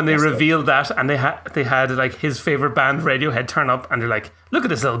also when they revealed that, and they had like his favorite band Radiohead turn up, and they're like, "Look at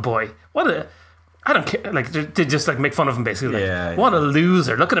this little boy! I don't care." Like they just like make fun of him basically. Like, Yeah, what a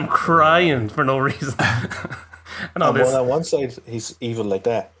loser! Look at him crying for no reason, and all this. On one side, he's evil like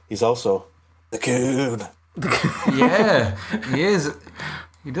that. He's also the coon. Yeah, he is.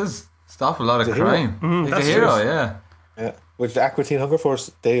 He does stop a lot of He's a hero. crime. He's a that's hero, true. yeah. Yeah. Which the Aqua Teen Hunger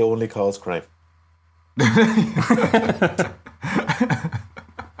Force, they only cause crime.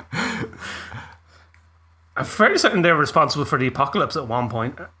 I'm fairly certain they're responsible for the apocalypse at one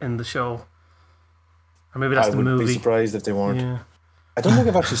point in the show, or maybe that's I the wouldn't be movie. surprised if they weren't. Yeah. I don't think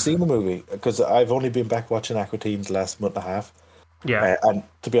I've actually seen the movie because I've only been back watching Aqua Teen the last month and a half. Yeah, And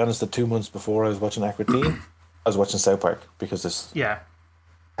to be honest, the 2 months before I was watching Aqua Teen, I was watching South Park because this. yeah.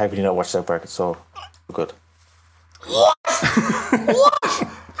 How can you not watch South Park? It's so good. Are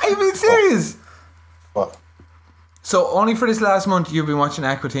you being serious? What? So only for this last month you've been watching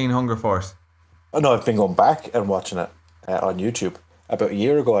Aqua Teen Hunger Force? Oh no, I've been going back and watching it on YouTube. About a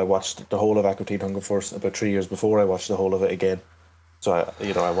year ago, I watched the whole of Aqua Teen Hunger Force. About 3 years before, I watched the whole of it again. So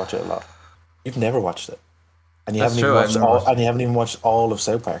I watch it a lot. You've never watched it, and you That's haven't true, even I've watched never all. watched it. And you haven't even watched all of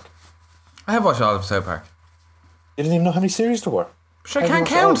South Park. I have watched all of South Park. You didn't even know how many series there were. Sure, I can't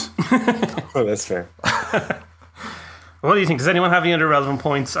count. Oh, that's fair. What do you think? Does anyone have any other relevant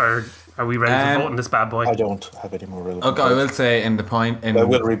points, or are we ready to vote on this bad boy? I don't have any more relevant. Okay, I will say in the point. I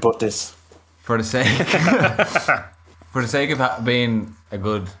will rebut this. For the sake for the sake of being a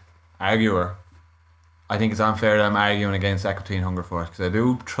good arguer, I think it's unfair that I'm arguing against Equity and Hunger Force, because I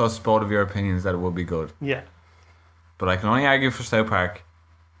do trust both of your opinions that it would be good. Yeah. But I can only argue for South Park,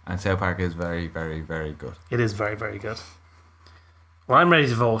 and South Park is very, very, very good. It is very, very good. Well, I'm ready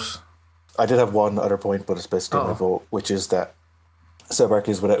to vote. I did have one other point, but it's basically my vote, which is that South Park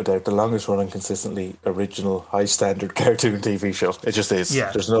is without a doubt the longest running, consistently original, high standard cartoon TV show. It just is.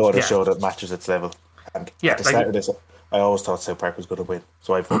 Yeah. There's no other show that matches its level. And Yeah, at the start of this, I always thought South Park was going to win,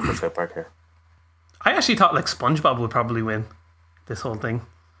 so I vote for South Park here. I actually thought like SpongeBob would probably win this whole thing,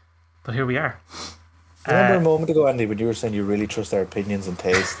 but here we are. Remember a moment ago, Andy, when you were saying you really trust our opinions and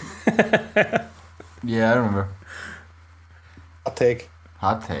taste? Yeah, I remember. Hot take.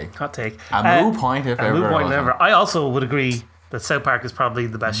 Hot take. Hot take. A moo point if A ever. moot point was never. one. I also would agree that South Park is probably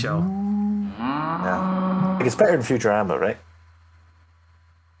the best show. Yeah. Like, it's better than Futurama, right?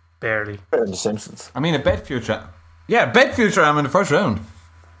 Barely. Better than The Simpsons. I mean, I bet Future. Yeah, bet Futurama in the first round.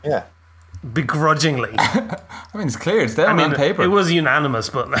 Yeah. Begrudgingly. I mean, it's clear. It's down on paper. It was unanimous,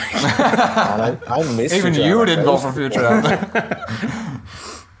 but like, And I miss Even Futurama. you didn't vote for Futurama.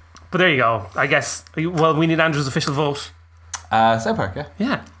 but there you go. I guess. Well, we need Andrew's official vote. South Park, yeah.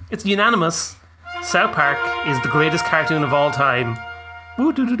 Yeah, it's unanimous. South Park is the greatest cartoon of all time.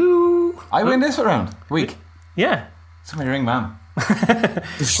 Woo doo doo doo. I win this round. Week. Yeah, Somebody ring man.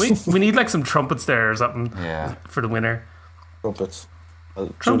 we need like some trumpets there or something. Yeah. For the winner. Trumpets.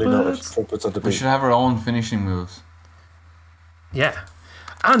 Truly noticed. Trumpets on the We beat. should have our own finishing moves. Yeah,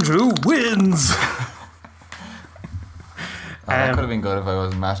 Andrew wins. That could have been good if I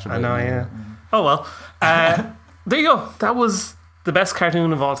wasn't masturbating. I know, yeah. Oh well. There you go. That was the best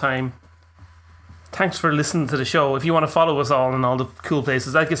cartoon of all time. Thanks for listening to the show. If you want to follow us all in all the cool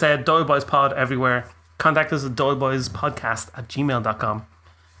places, like I said, Doyle Boys Pod everywhere. Contact us at doyleboyspodcast@gmail.com.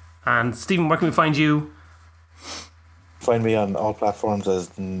 And Stephen, where can we find you? Find me on all platforms as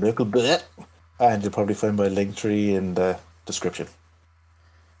Nickelbit, and you'll probably find my link tree in the description.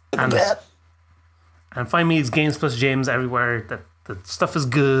 And, and find me as Games Plus James everywhere. That the stuff is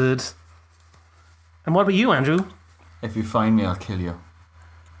good. And what about you, Andrew? If you find me, I'll kill you.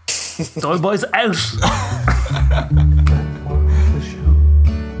 Doyle Boys out.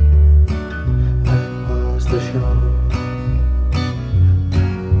 The show.